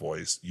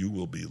 voice, you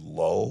will be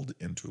lulled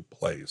into a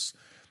place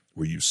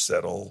where you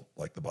settle,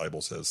 like the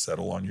Bible says,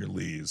 settle on your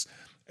lees.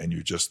 And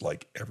you're just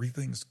like,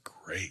 everything's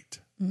great.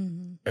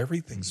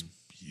 Everything's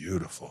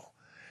beautiful.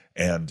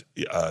 And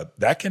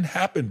that can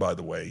happen, by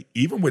the way,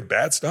 even with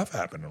bad stuff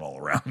happening all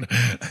around.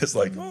 It's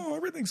like, oh,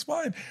 everything's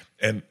fine.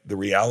 And the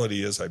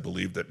reality is, I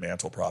believe that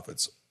mantle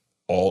prophets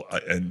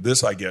and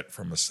this I get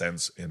from a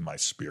sense in my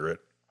spirit,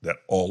 that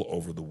all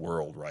over the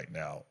world right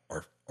now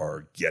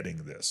are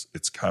getting this.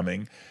 It's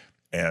coming.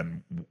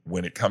 And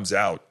when it comes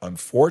out,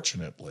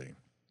 unfortunately,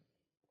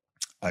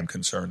 I'm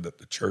concerned that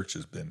the church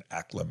has been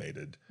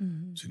acclimated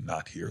to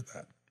not hear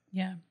that.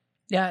 Yeah.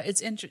 Yeah.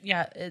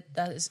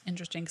 That is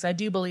interesting, because I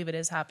do believe it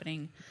is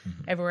happening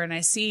everywhere. And I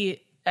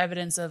see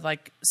evidence of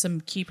like some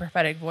key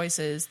prophetic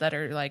voices that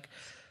are like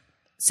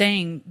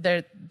saying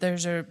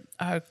there's a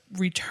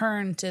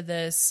return to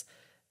this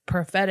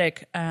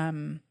prophetic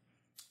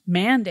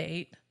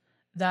mandate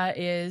that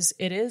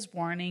it is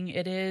warning,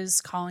 it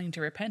is calling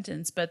to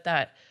repentance, but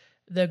that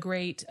the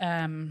great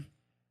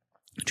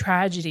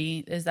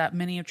tragedy is that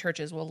many of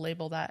churches will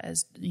label that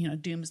as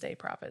doomsday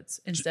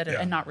prophets instead of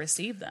and not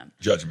receive them.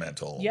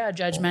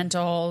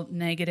 Judgmental,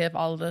 negative,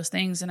 all of those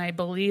things. And I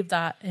believe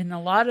that in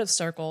a lot of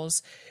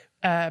circles,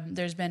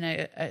 there's been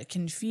a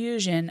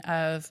confusion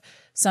of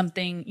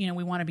something.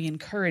 We want to be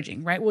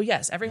encouraging, right? Well,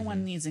 yes,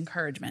 everyone needs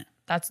encouragement.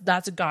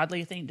 That's a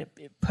godly thing to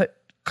put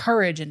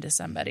courage into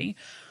somebody,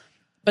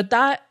 but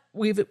that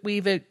we've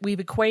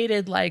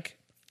equated like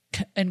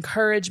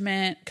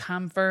encouragement,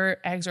 comfort,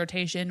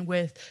 exhortation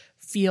with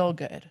feel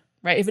good,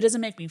 right? If it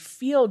doesn't make me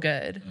feel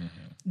good,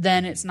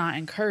 then it's not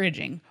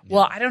encouraging. Yeah.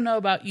 Well, I don't know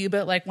about you,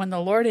 but like when the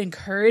Lord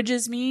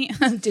encourages me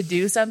to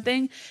do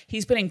something,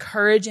 he's putting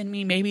courage in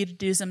me maybe to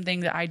do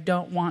something that I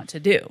don't want to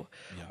do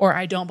or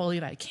I don't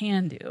believe I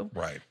can do.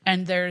 Right.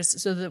 And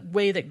so the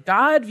way that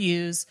God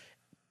views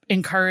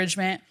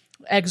encouragement,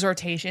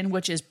 exhortation,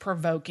 which is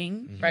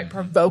provoking, right?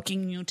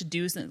 Provoking you to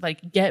do something,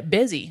 like get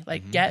busy,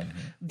 like get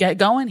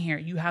going here.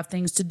 You have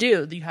things to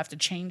do. You have to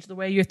change the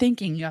way you're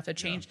thinking. You have to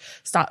change,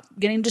 stop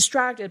getting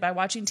distracted by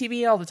watching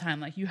TV all the time.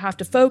 Like you have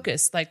to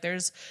focus. Like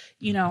there's,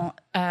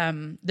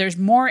 there's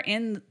more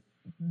in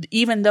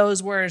even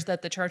those words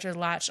that the church has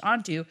latched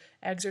onto: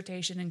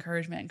 exhortation,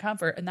 encouragement, and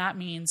comfort. And that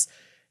means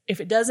if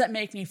it doesn't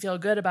make me feel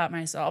good about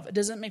myself, it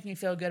doesn't make me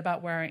feel good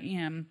about where I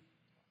am,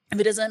 if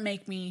it doesn't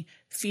make me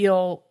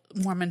feel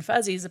warm and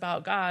fuzzies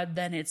about God,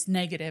 then it's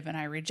negative and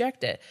I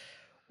reject it.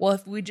 Well,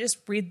 if we just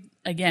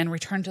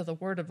return to the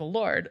word of the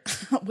Lord,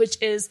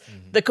 which is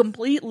the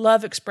complete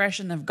love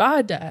expression of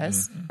God to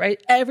us,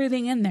 right?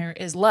 Everything in there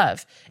is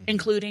love,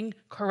 including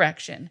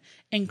correction,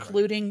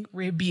 including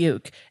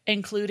rebuke,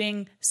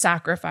 including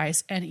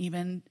sacrifice, and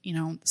even,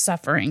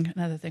 suffering,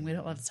 another thing we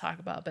don't love to talk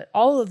about. But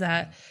all of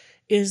that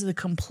is the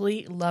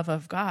complete love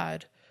of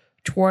God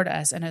toward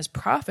us. And as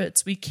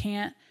prophets, we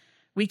can't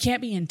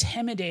be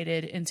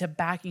intimidated into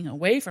backing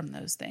away from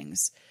those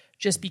things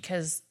just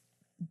because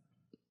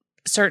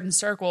certain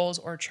circles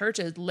or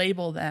churches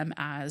label them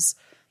as,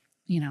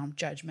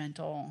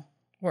 judgmental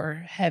or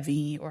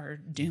heavy or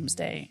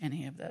doomsday,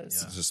 any of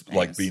those. It's just things.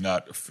 like be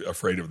not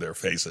afraid of their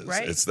faces.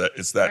 Right. It's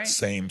that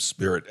same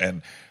spirit.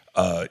 And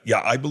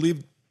I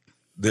believe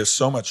there's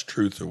so much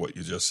truth to what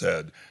you just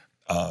said,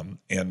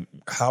 and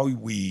how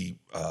we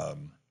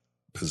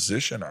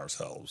position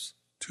ourselves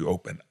to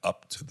open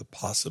up to the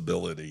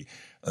possibility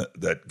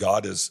that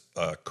God is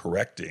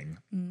correcting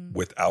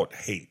without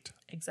hate.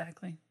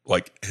 Exactly.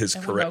 Like his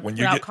correct when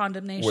you without get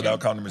condemnation. Without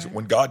condemnation. Right.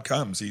 When God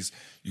comes,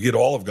 you get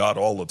all of God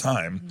all the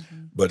time,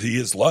 but he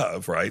is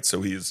love, right?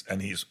 So he's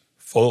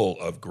full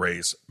of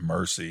grace,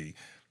 mercy,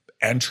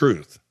 and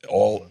truth,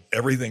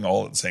 everything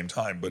all at the same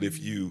time. But if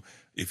you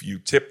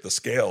tip the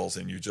scales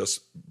and you just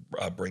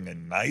bring a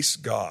nice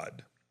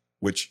God,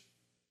 which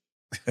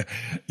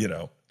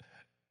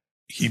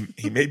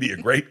he may be a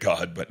great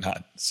God, but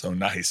not so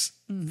nice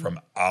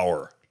from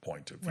our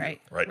point of view,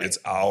 right? It's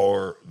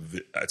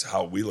that's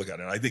how we look at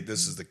it. And I think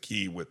this is the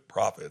key with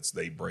prophets.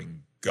 They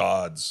bring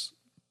God's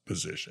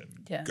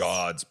position,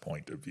 God's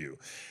point of view.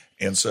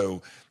 And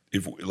so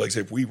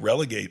if we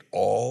relegate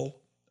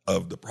all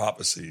of the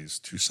prophecies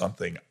to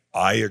something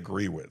I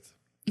agree with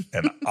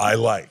and I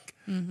like,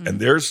 and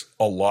there's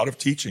a lot of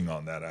teaching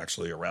on that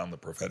actually around the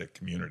prophetic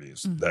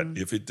communities, that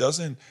if it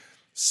doesn't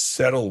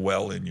settle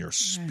well in your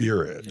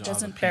spirit, it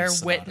doesn't bear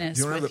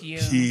witness with you.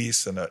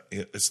 Peace, and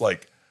it's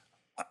like,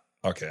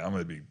 okay, I'm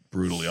going to be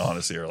brutally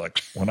honest here.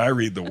 Like when I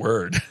read the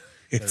word,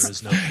 there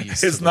is no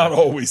peace. It's not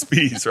always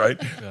peace,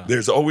 right?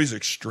 There's always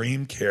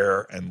extreme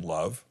care and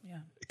love,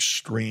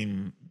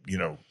 extreme,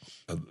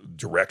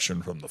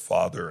 direction from the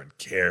Father and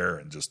care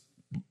and just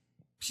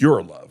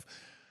pure love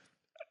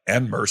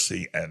and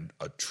mercy and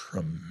a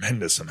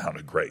tremendous amount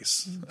of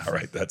grace. All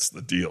right, that's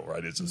the deal,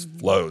 right? It just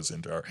flows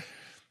into our.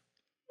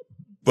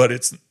 But I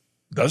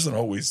don't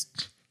always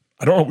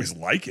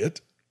like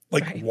it.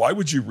 Like, why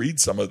would you read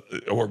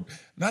or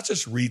not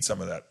just read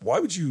some of that? Why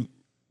would you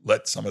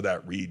let some of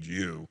that read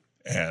you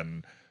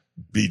and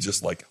be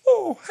just like,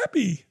 oh,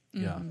 happy?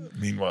 Yeah.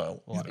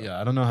 Meanwhile,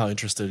 I don't know how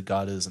interested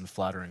God is in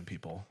flattering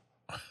people.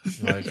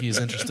 Like he's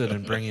interested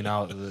in bringing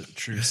out the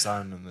true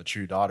son and the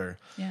true daughter.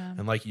 Yeah.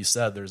 And like you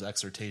said, there's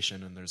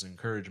exhortation and there's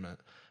encouragement,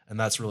 and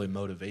that's really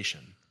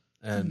motivation.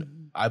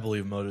 And I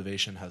believe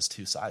motivation has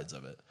two sides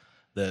of it.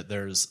 That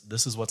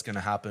this is what's going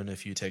to happen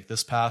if you take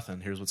this path,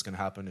 and here's what's going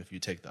to happen if you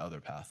take the other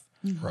path.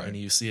 Right. And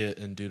you see it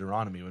in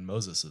Deuteronomy when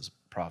Moses is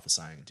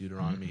prophesying.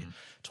 Deuteronomy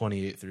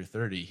 28 through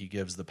 30, he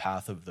gives the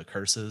path of the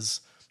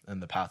curses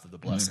and the path of the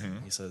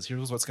blessing. He says,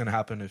 here's what's going to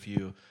happen if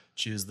you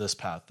choose this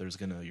path. You're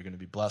going to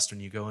be blessed when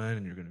you go in,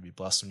 and you're going to be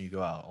blessed when you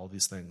go out, all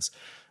these things.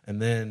 And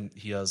then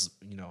he has,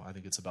 I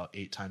think it's about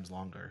 8 times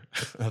longer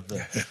of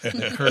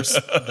the curse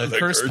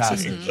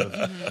passage.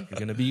 You're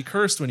going to be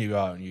cursed when you go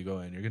out and you go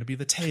in. You're going to be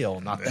the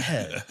tail, not the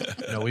head.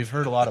 We've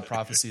heard a lot of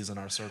prophecies in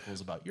our circles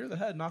about you're the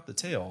head, not the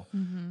tail.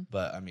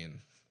 But I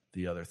mean,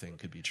 the other thing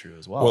could be true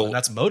as well. And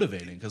that's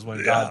motivating, because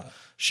when God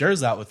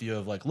shares that with you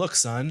of like, look,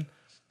 son,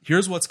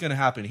 here's what's going to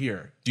happen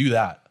here. Do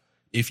that.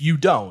 If you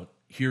don't,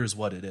 here's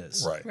what it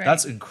is. Right.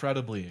 That's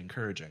incredibly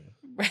encouraging.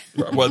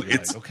 Well,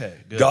 it's okay.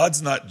 Good.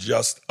 God's not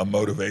just a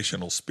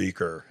motivational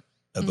speaker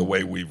the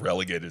way we've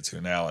relegated to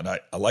now. And I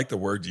like the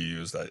word you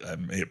used. I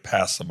may have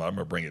passed some. I'm going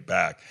to bring it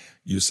back.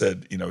 You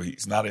said,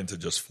 he's not into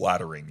just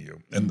flattering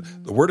you. And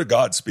the word of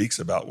God speaks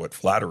about what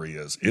flattery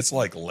is. It's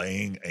like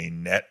laying a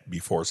net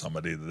before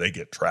somebody that they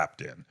get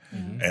trapped in.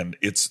 And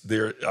it's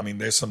there. I mean,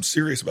 there's some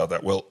serious about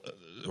that.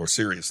 Or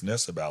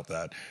seriousness about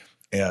that.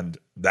 And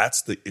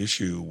that's the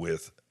issue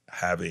with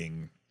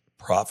having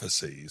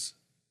prophecies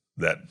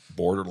that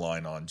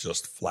borderline on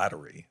just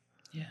flattery.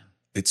 Yeah.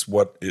 It's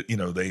what, they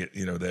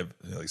have,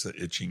 like I said,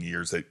 itching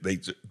ears. They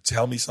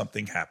tell me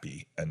something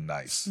happy and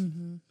nice.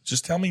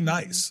 Just tell me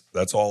nice.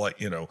 That's all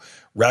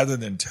rather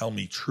than tell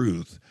me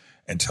truth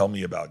and tell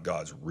me about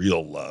God's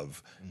real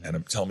love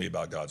and tell me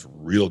about God's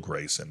real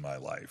grace in my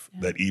life.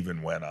 That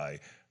even when I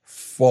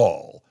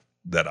fall,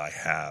 that I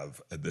have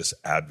this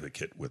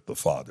advocate with the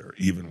Father,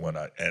 even when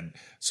and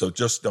so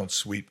just don't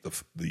sweep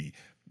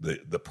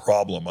the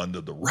problem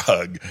under the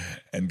rug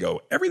and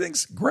go,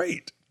 everything's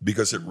great,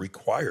 because it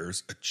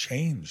requires a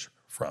change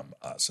from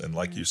us. And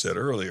like you said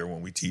earlier,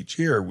 when we teach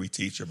here, we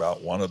teach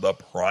about one of the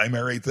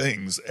primary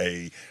things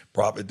a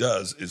prophet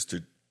does is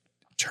to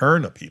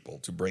turn a people,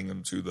 to bring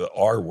them to the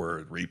R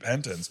word,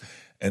 repentance.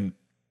 And,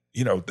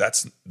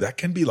 that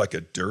can be like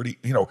a dirty,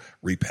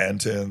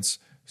 repentance,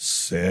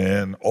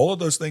 sin, all of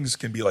those things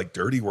can be like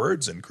dirty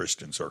words in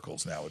Christian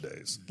circles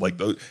nowadays. Like,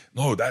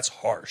 no, that's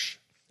harsh.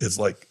 It's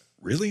like,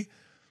 really?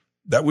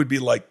 that would be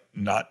like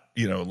not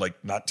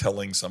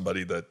telling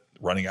somebody that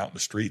running out in the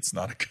streets,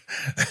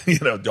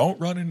 don't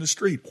run in the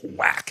street,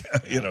 whack.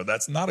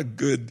 That's not a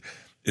good,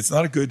 it's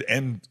not a good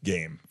end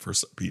game for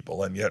some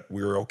people. And yet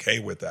we're okay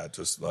with that,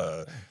 just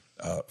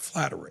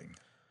flattering.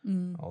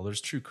 Oh,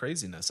 there's true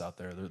craziness out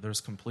there.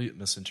 There's complete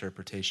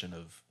misinterpretation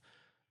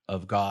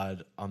of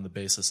God on the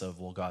basis of,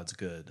 well, God's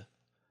good.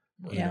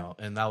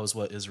 And that was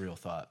what Israel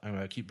thought. I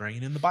mean, I keep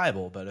bringing in the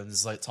Bible, but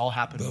it's all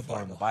happened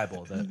before in the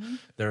Bible that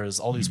there's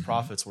all these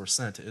prophets were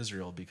sent to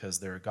Israel because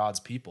they're God's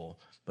people,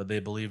 but they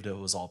believed it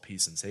was all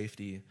peace and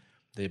safety.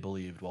 They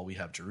believed, well, we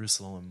have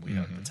Jerusalem, we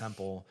have the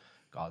temple,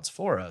 God's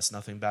for us,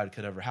 nothing bad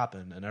could ever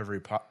happen. And every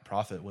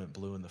prophet went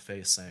blue in the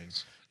face saying,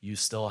 you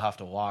still have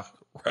to walk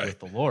with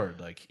the Lord.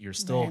 Like, you're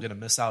still going to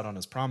miss out on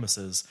his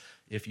promises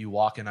if you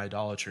walk in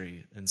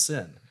idolatry and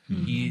sin.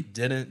 He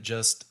didn't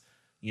just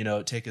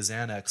take a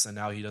Xanax and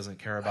now he doesn't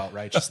care about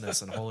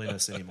righteousness and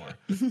holiness anymore.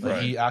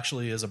 He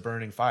actually is a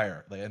burning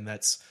fire. And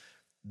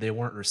they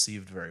weren't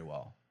received very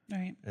well.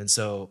 Right. And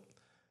so,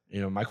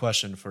 my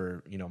question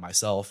for,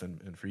 myself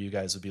and for you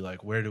guys would be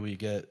like, where do we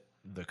get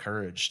the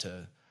courage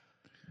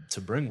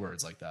to bring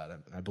words like that?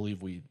 I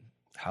believe we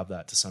have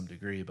that to some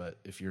degree, but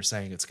if you're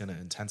saying it's going to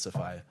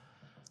intensify,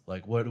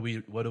 like, what do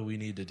we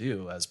need to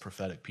do as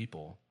prophetic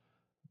people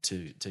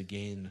to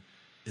gain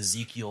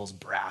Ezekiel's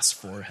brass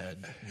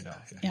forehead?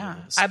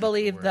 I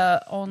believe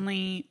the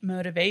only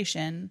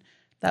motivation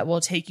that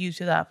will take you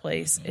to that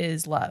place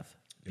is love.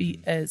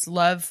 Is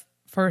love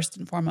first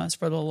and foremost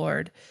for the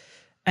Lord,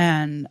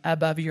 and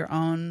above your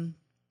own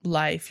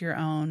life, your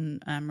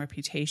own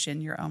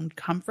reputation, your own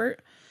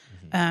comfort,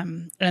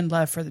 and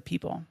love for the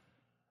people.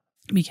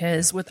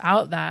 Because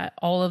without that,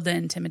 all of the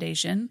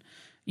intimidation,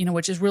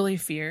 which is really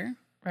fear,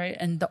 right?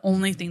 And the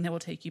only thing that will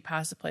take you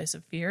past the place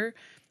of fear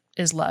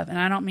is love. And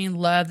I don't mean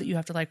love that you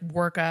have to like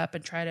work up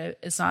and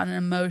it's not an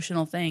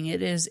emotional thing.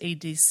 It is a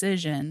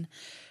decision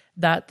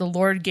that the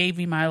Lord gave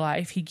me my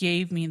life. He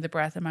gave me the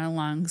breath in my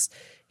lungs.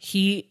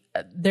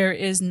 There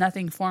is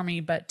nothing for me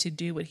but to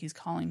do what he's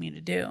calling me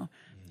to do.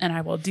 And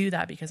I will do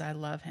that because I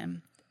love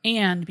him.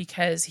 And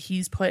because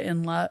he's put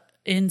in love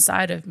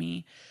inside of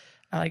me,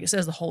 like it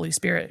says, the Holy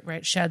Spirit,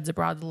 right, sheds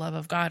abroad the love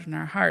of God in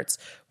our hearts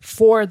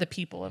for the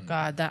people of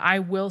God, that I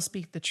will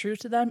speak the truth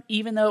to them,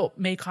 even though it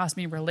may cost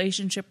me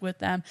relationship with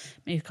them,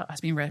 may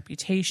cost me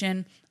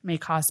reputation, may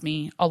cost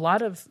me a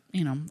lot of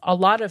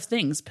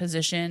things,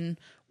 position,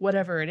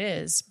 whatever it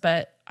is.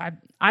 But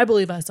I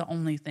believe that's the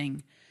only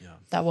thing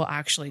that will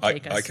actually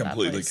take us. I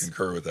completely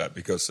concur with that,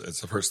 because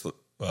it's the first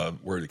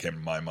word that came to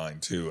my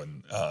mind too,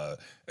 and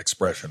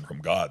expression from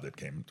God that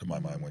came to my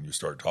mind when you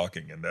started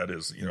talking, and that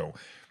is,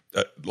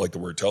 like the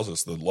word tells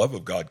us, the love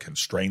of God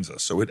constrains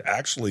us. So it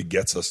actually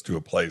gets us to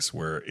a place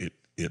where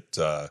it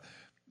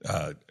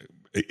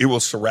will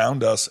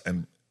surround us,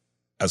 and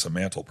as a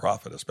mantle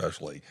prophet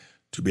especially,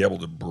 to be able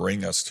to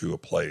bring us to a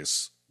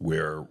place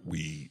where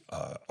we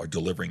are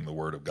delivering the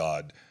word of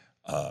God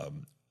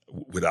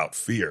without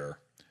fear,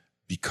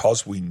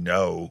 because we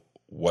know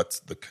what's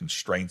the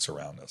constraints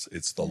around us.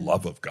 It's the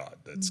love of God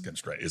that's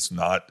constrained. It's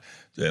not,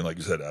 and like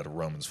you said, out of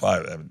Romans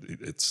 5, I mean,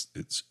 it's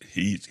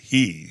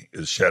he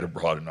is shed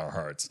abroad in our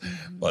hearts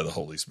by the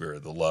Holy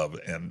Spirit, the love.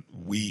 And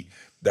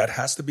that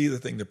has to be the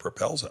thing that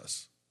propels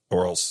us,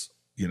 or else,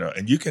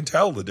 and you can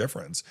tell the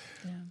difference.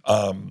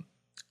 Yeah.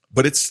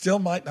 But it still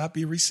might not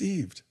be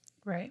received.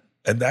 Right.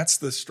 And that's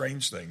the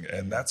strange thing.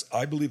 And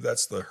I believe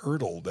that's the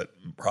hurdle that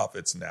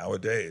prophets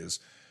nowadays,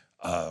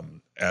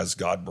 as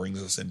God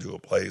brings us into a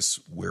place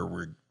where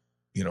we're,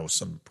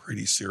 some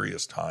pretty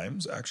serious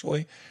times,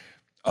 actually,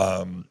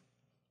 to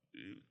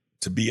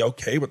be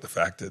okay with the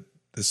fact that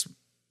this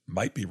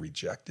might be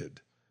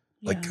rejected.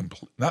 Yeah.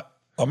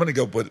 I'm going to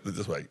go put it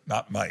this way,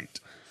 not might.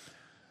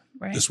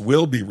 Right. This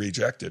will be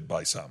rejected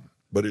by some,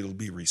 but it'll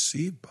be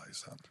received by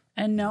some.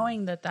 And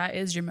knowing that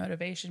is your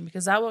motivation,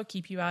 because that will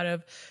keep you out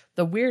of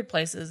the weird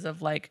places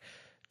of like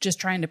just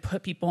trying to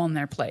put people in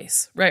their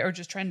place, right? Or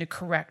just trying to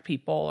correct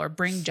people or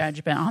bring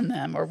judgment on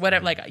them or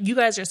whatever. Like, you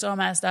guys are so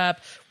messed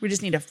up. We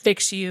just need to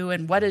fix you.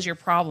 And what is your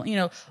problem?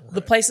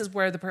 The places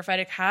where the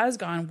prophetic has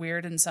gone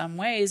weird in some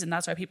ways. And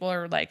that's why people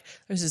are like,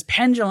 there's this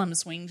pendulum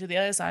swing to the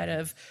other side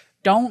of,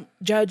 don't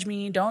judge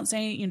me. Don't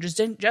say,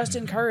 just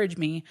encourage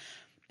me.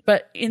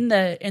 But in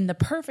the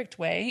perfect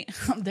way,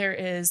 there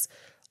is,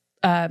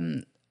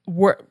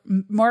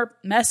 more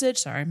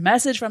message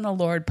from the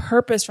Lord,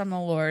 purpose from the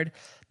Lord,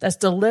 that's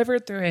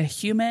delivered through a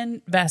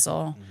human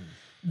vessel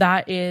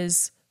that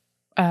is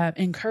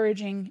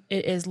encouraging,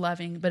 it is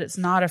loving, but it's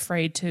not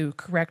afraid to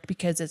correct,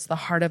 because it's the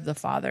heart of the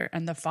Father,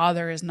 and the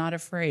Father is not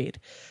afraid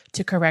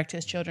to correct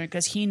his children,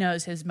 because he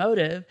knows his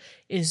motive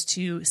is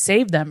to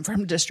save them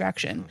from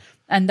destruction.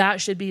 And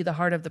that should be the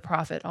heart of the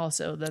prophet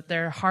also, that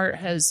their heart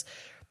has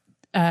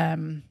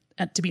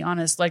to be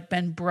honest, like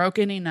been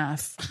broken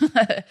enough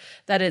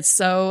that it's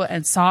so,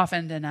 and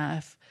softened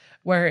enough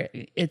where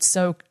it's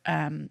so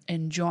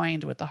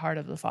enjoined with the heart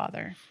of the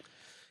Father.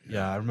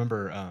 Yeah, I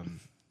remember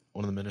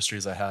one of the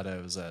ministries I had, I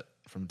was at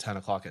from 10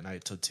 o'clock at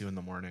night to 2 in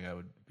the morning, I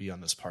would be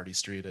on this party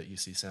street at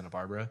UC Santa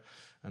Barbara,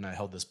 and I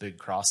held this big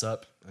cross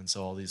up. And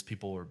so all these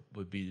people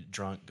would be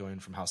drunk going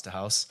from house to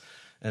house.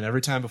 And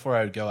every time before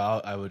I would go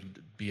out, I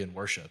would be in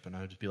worship, and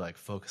I would be like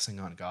focusing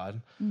on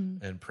God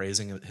and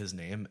praising his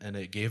name. And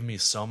it gave me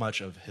so much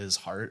of his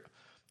heart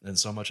and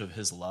so much of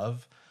his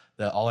love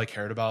that all I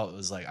cared about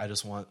was like, I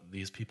just want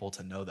these people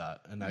to know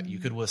that. And that you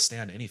could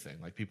withstand anything.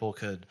 Like people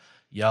could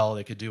yell,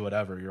 they could do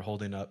whatever. You're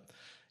holding up,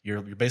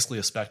 you're basically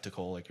a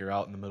spectacle. Like you're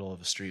out in the middle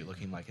of a street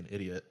looking like an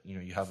idiot. You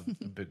know, you have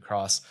a big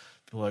cross.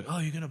 People are like, oh,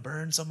 you're going to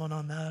burn someone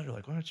on that? Or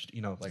like, why don't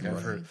you know, like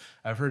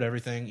I've heard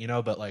everything, you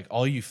know, but like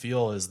all you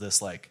feel is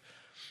this like,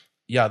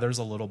 yeah, there's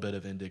a little bit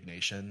of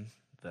indignation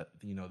that,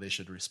 you know, they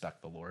should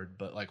respect the Lord.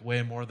 But like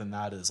way more than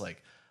that is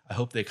like, I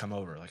hope they come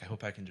over. Like, I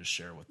hope I can just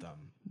share with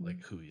them like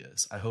who he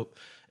is. I hope.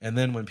 And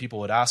then when people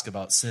would ask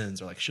about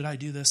sins or like, should I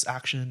do this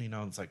action? You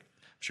know, it's like,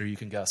 I'm sure you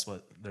can guess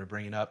what they're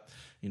bringing up,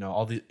 you know,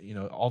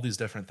 all these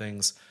different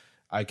things.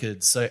 I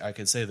could say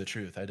the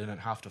truth. I didn't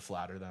have to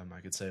flatter them.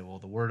 I could say, well,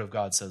 the word of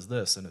God says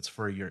this, and it's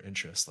for your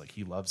interest. Like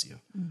he loves you.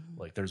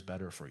 Like there's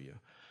better for you.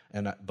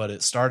 But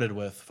it started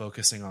with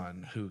focusing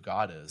on who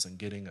God is and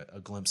getting a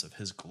glimpse of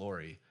his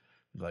glory.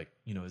 Like,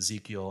 you know,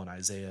 Ezekiel and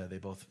Isaiah, they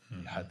both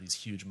had these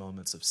huge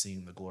moments of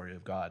seeing the glory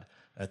of God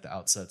at the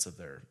outsets of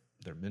their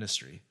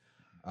ministry.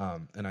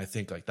 And I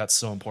think like that's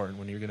so important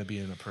when you're going to be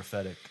in a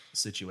prophetic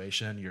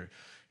situation.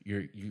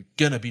 You're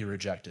going to be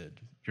rejected.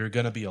 You're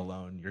going to be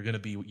alone. You're going to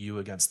be you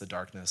against the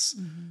darkness.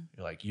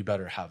 You're like, you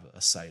better have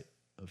a sight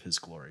of his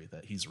glory,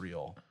 that he's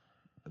real,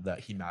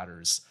 that he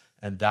matters.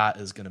 And that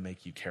is going to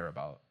make you care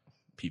about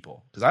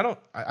people, because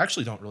I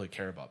actually don't really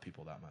care about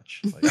people that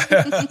much.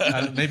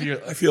 Like, maybe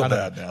I feel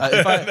bad now.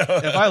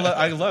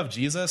 I love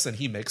Jesus and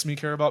he makes me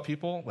care about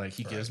people, like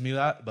he gives me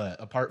that. But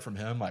apart from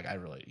him, like I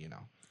really, you know,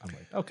 I'm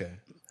like, okay,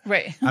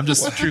 right. I'm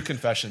just true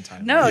confession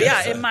time. No,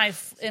 yeah, in my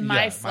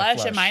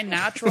flesh, in my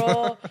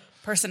natural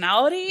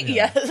personality,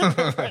 yes.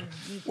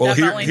 Well,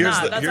 definitely here's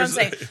not. the- That's here's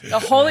what I'm the- saying. The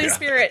Holy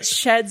Spirit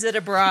sheds it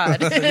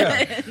abroad.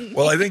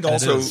 Well, I think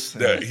also is.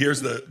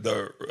 here's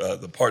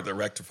the part that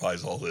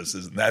rectifies all this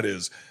is, and that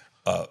is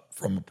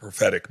from a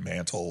prophetic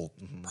mantle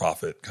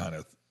prophet kind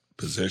of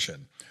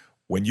position.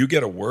 When you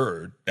get a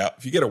word, now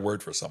if you get a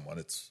word for someone,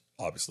 it's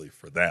obviously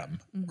for them,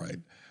 right?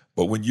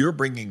 But when you're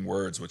bringing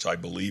words, which I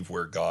believe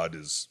where God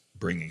is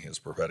bringing his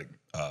prophetic,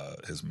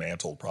 his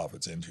mantle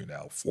prophets into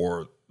now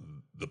for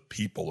the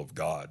people of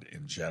God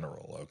in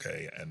general,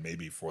 okay, and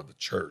maybe for the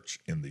church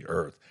in the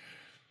earth,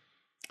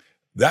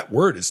 that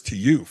word is to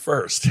you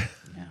first.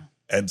 Yeah.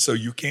 And so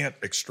you can't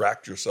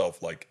extract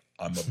yourself like,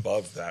 I'm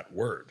above that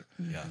word.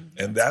 Yeah.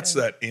 And that's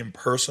that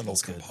impersonal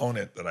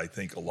component that I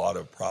think a lot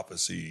of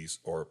prophecies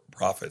or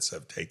prophets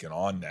have taken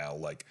on now.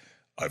 Like,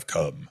 I've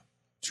come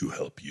to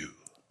help you.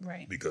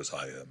 Right. Because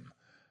I am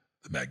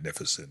the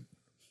magnificent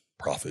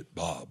prophet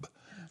Bob.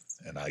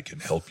 Yes. And I can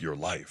help your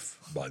life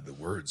by the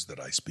words that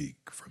I speak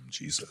from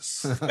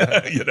Jesus.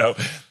 You know,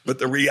 but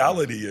the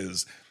reality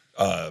is,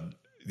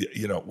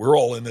 you know, we're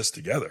all in this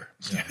together.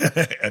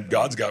 Yeah. And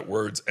God's got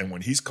words. And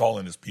when he's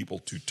calling his people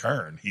to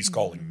turn, he's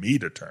calling me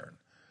to turn.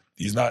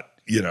 He's not,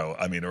 you know,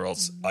 I mean, or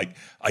else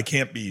I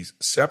can't be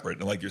separate.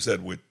 And like you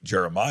said with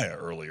Jeremiah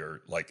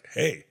earlier, like,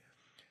 hey,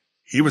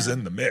 he was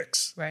in the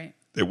mix. Right.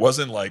 It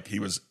wasn't like he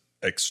was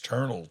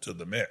external to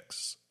the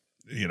mix.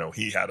 You know,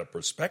 he had a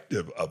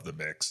perspective of the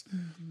mix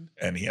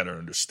and he had an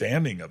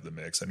understanding of the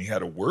mix and he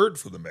had a word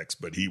for the mix,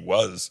 but he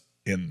was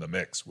in the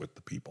mix with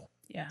the people.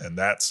 Yeah. And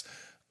that's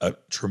a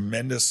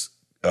tremendous,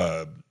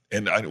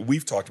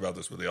 we've talked about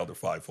this with the other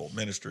Fivefold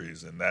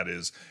Ministries, and that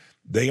is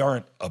they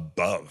aren't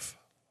above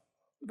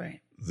right.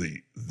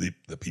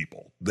 the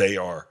people. They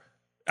are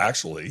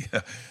actually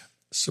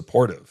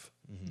supportive.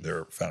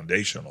 They're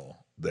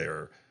foundational.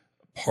 They're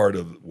part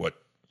of what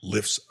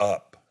lifts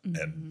up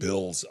and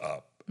builds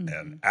up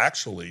and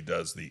actually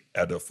does the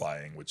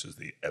edifying, which is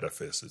the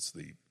edifice. It's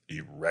the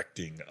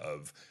erecting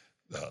of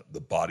the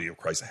body of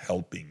Christ,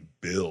 helping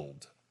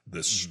build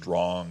this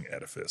strong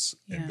edifice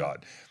in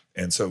God.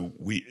 And so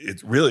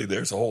it's really,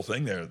 there's a whole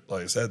thing there,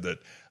 like I said, that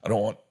I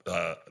don't want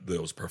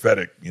those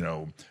prophetic, you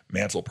know,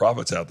 mantle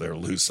prophets out there to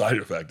lose sight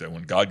of the fact that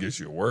when God gives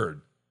you a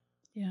word,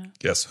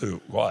 guess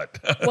who, what?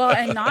 Well,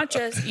 and not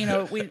just, you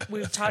know,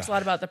 we've talked a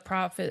lot about the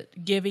prophet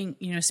giving,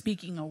 you know,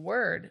 speaking a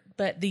word,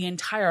 but the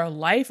entire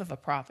life of a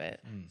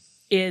prophet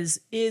is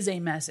a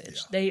message.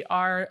 Yeah. They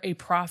are a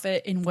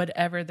prophet in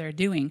whatever they're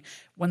doing.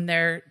 When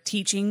they're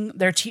teaching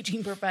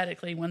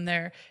prophetically. When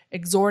they're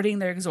exhorting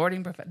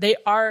prophetically.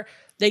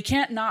 They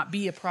can't not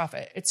be a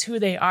prophet. It's who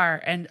they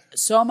are. And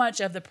so much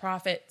of the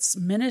prophet's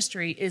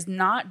ministry is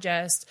not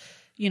just,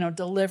 you know,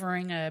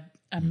 delivering a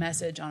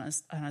message on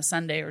a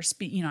Sunday or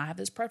speak, you know, I have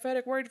this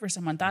prophetic word for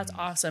someone. That's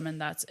awesome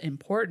and that's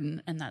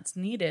important and that's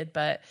needed.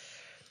 But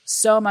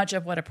so much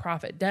of what a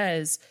prophet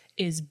does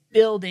is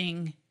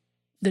building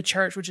the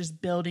church, which is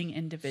building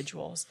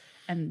individuals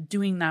and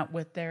doing that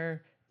with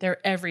their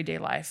everyday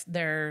life,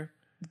 their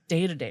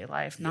day-to-day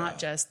life, not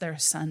just their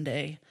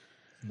Sunday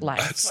life.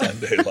 That's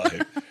Sunday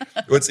life.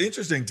 What's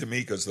interesting to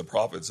me, because the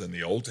prophets in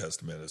the Old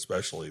Testament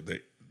especially,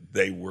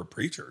 they were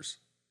preachers.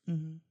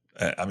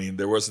 I mean,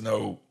 there was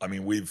no, I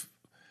mean, we've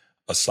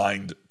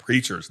assigned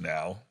preachers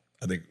now,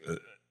 I think,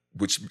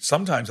 which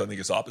sometimes I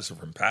think is opposite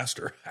from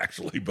pastor,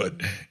 actually,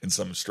 but in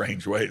some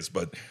strange ways.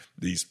 But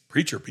these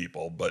preacher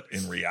people, but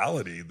in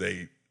reality,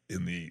 they,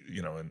 in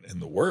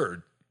the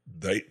word,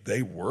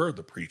 they were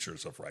the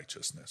preachers of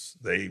righteousness.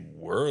 They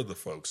were the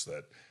folks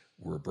that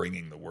were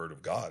bringing the word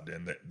of God,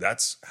 and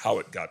that's how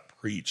it got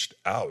preached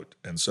out.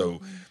 And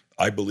so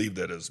I believe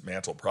that as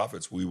mantle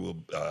prophets, we will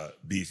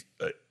be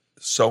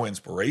so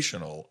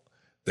inspirational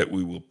that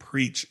we will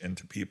preach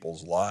into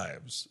people's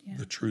lives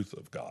the truth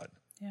of God.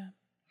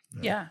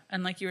 Yeah.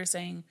 And like you were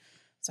saying,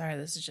 sorry,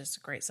 this is just a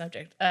great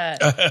subject.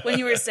 When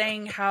you were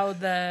saying how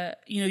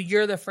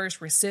you're the first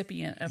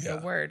recipient of the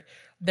word,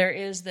 there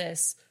is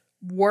this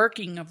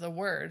working of the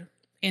word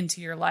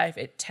into your life.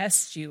 It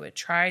tests you, it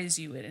tries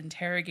you, it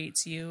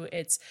interrogates you.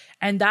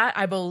 And that,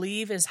 I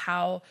believe, is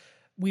how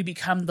we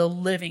become the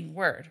living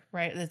word,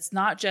 right? It's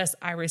not just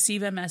I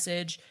receive a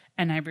message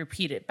and I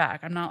repeat it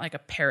back. I'm not like a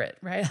parrot,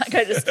 right? Like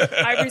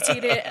I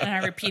receive it and I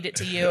repeat it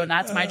to you, and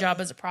that's my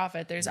job as a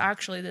prophet. There's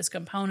actually this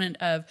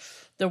component of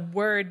the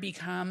word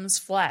becomes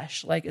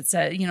flesh, like it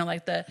said,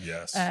 like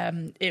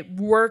it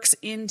works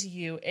into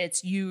you.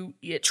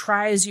 It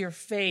tries your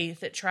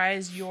faith, it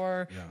tries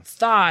your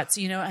thoughts,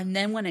 and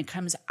then when it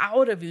comes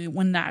out of you,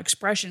 when that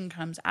expression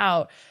comes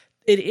out,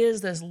 it is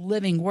this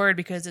living word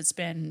because it's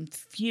been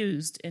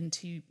fused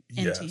into you.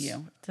 Does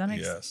that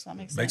make sense?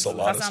 Makes a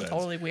lot of sense. That sounds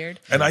totally weird.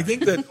 And I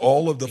think that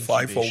all of the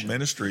Fivefold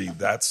Ministry,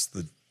 that's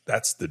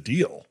the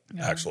deal,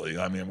 actually.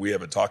 I mean, we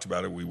haven't talked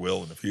about it. We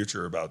will in the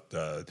future about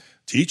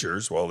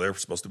teachers. Well, they're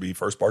supposed to be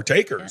first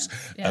partakers.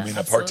 I mean,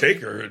 absolutely. A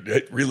partaker,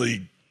 it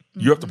really,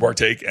 you have to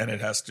partake, and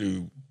it has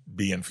to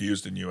be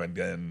infused in you and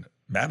then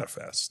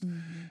manifest.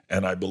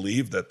 And I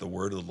believe that the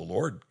word of the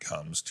Lord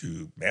comes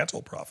to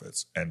mantle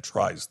prophets and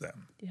tries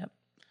them.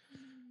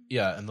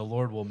 Yeah, and the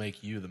Lord will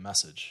make you the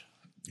message.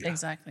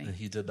 Exactly. And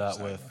he did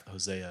that with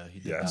Hosea. He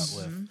did that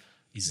with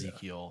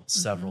Ezekiel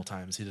several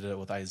times. He did it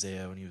with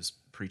Isaiah when he was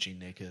preaching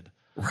naked.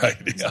 Right.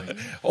 Like,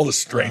 all the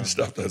strange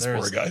stuff those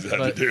poor guys had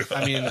to do.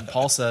 I mean,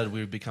 Paul said we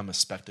would become a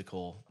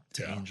spectacle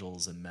to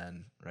angels and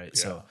men, right?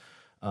 So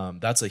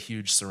that's a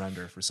huge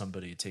surrender for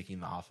somebody taking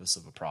the office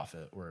of a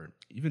prophet, or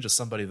even just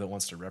somebody that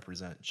wants to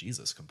represent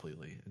Jesus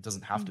completely. It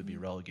doesn't have to be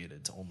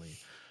relegated to only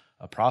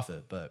a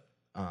prophet, but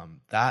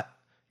that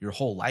your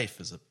whole life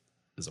is a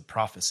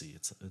prophecy.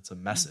 It's a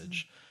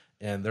message,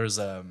 and there is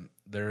a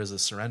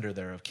surrender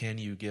there of, can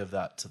you give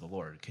that to the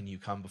Lord? Can you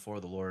come before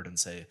the Lord and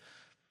say,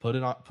 put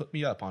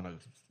me up on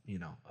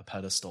a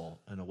pedestal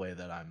in a way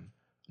that I'm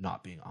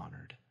not being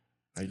honored?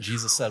 Right?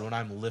 Jesus said, when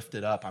I'm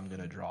lifted up, I'm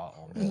going to draw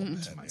all men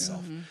to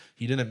myself.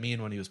 He didn't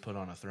mean when he was put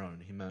on a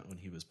throne. He meant when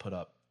he was put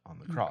up on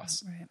the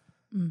cross. Right.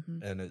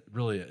 And it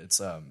really, it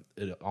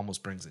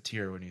almost brings a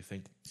tear when you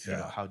think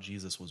how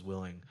Jesus was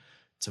willing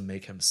to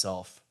make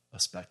himself a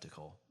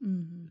spectacle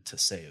to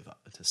save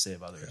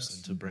others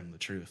and to bring the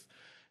truth.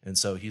 And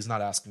so he's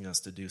not asking us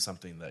to do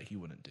something that he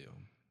wouldn't do.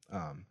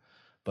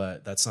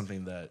 But that's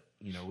something that,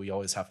 we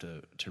always have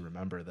to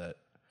remember that,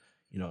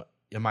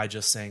 am I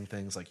just saying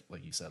things like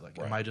you said,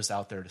 am I just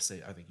out there to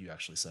say, I think you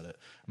actually said it,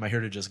 am I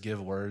here to just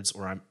give words,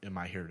 or am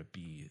I here to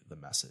be the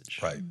message?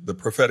 Right. The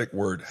prophetic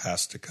word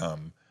has to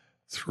come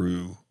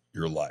through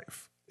your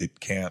life.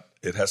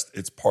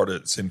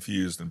 It's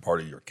infused in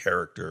part of your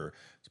character.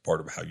 It's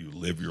part of how you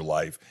live your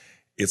life.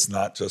 It's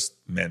not just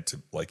meant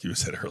to, like you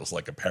said earlier, it's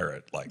like a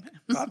parrot, like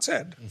God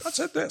said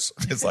this.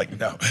 It's like,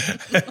 no,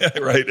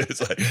 right?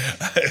 It's like,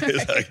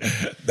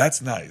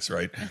 that's nice,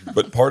 right?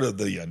 But part of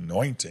the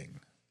anointing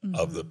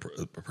of the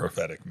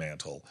prophetic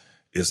mantle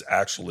is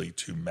actually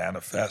to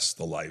manifest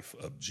the life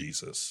of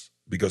Jesus.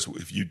 Because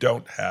if you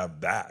don't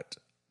have that,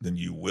 then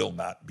you will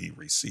not be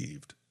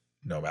received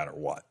no matter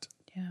what.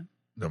 Yeah.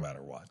 No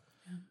matter what.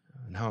 Yeah.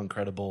 And how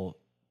incredible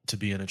to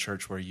be in a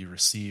church where you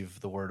receive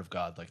the word of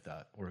God like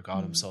that, where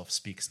God himself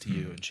speaks to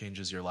you and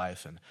changes your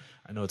life. And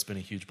I know it's been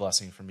a huge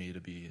blessing for me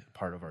to be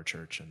part of our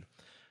church. And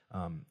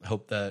I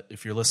hope that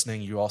if you're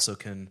listening, you also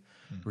can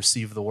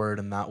receive the word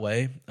in that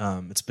way.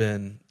 It's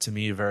been, to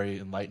me, a very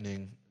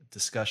enlightening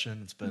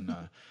discussion. It's been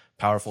a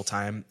powerful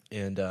time,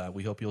 and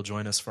we hope you'll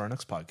join us for our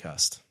next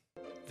podcast.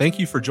 Thank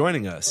you for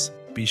joining us.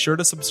 Be sure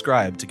to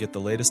subscribe to get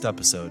the latest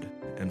episode.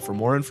 And for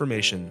more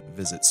information,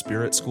 visit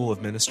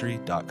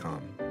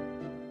spiritschoolofministry.com.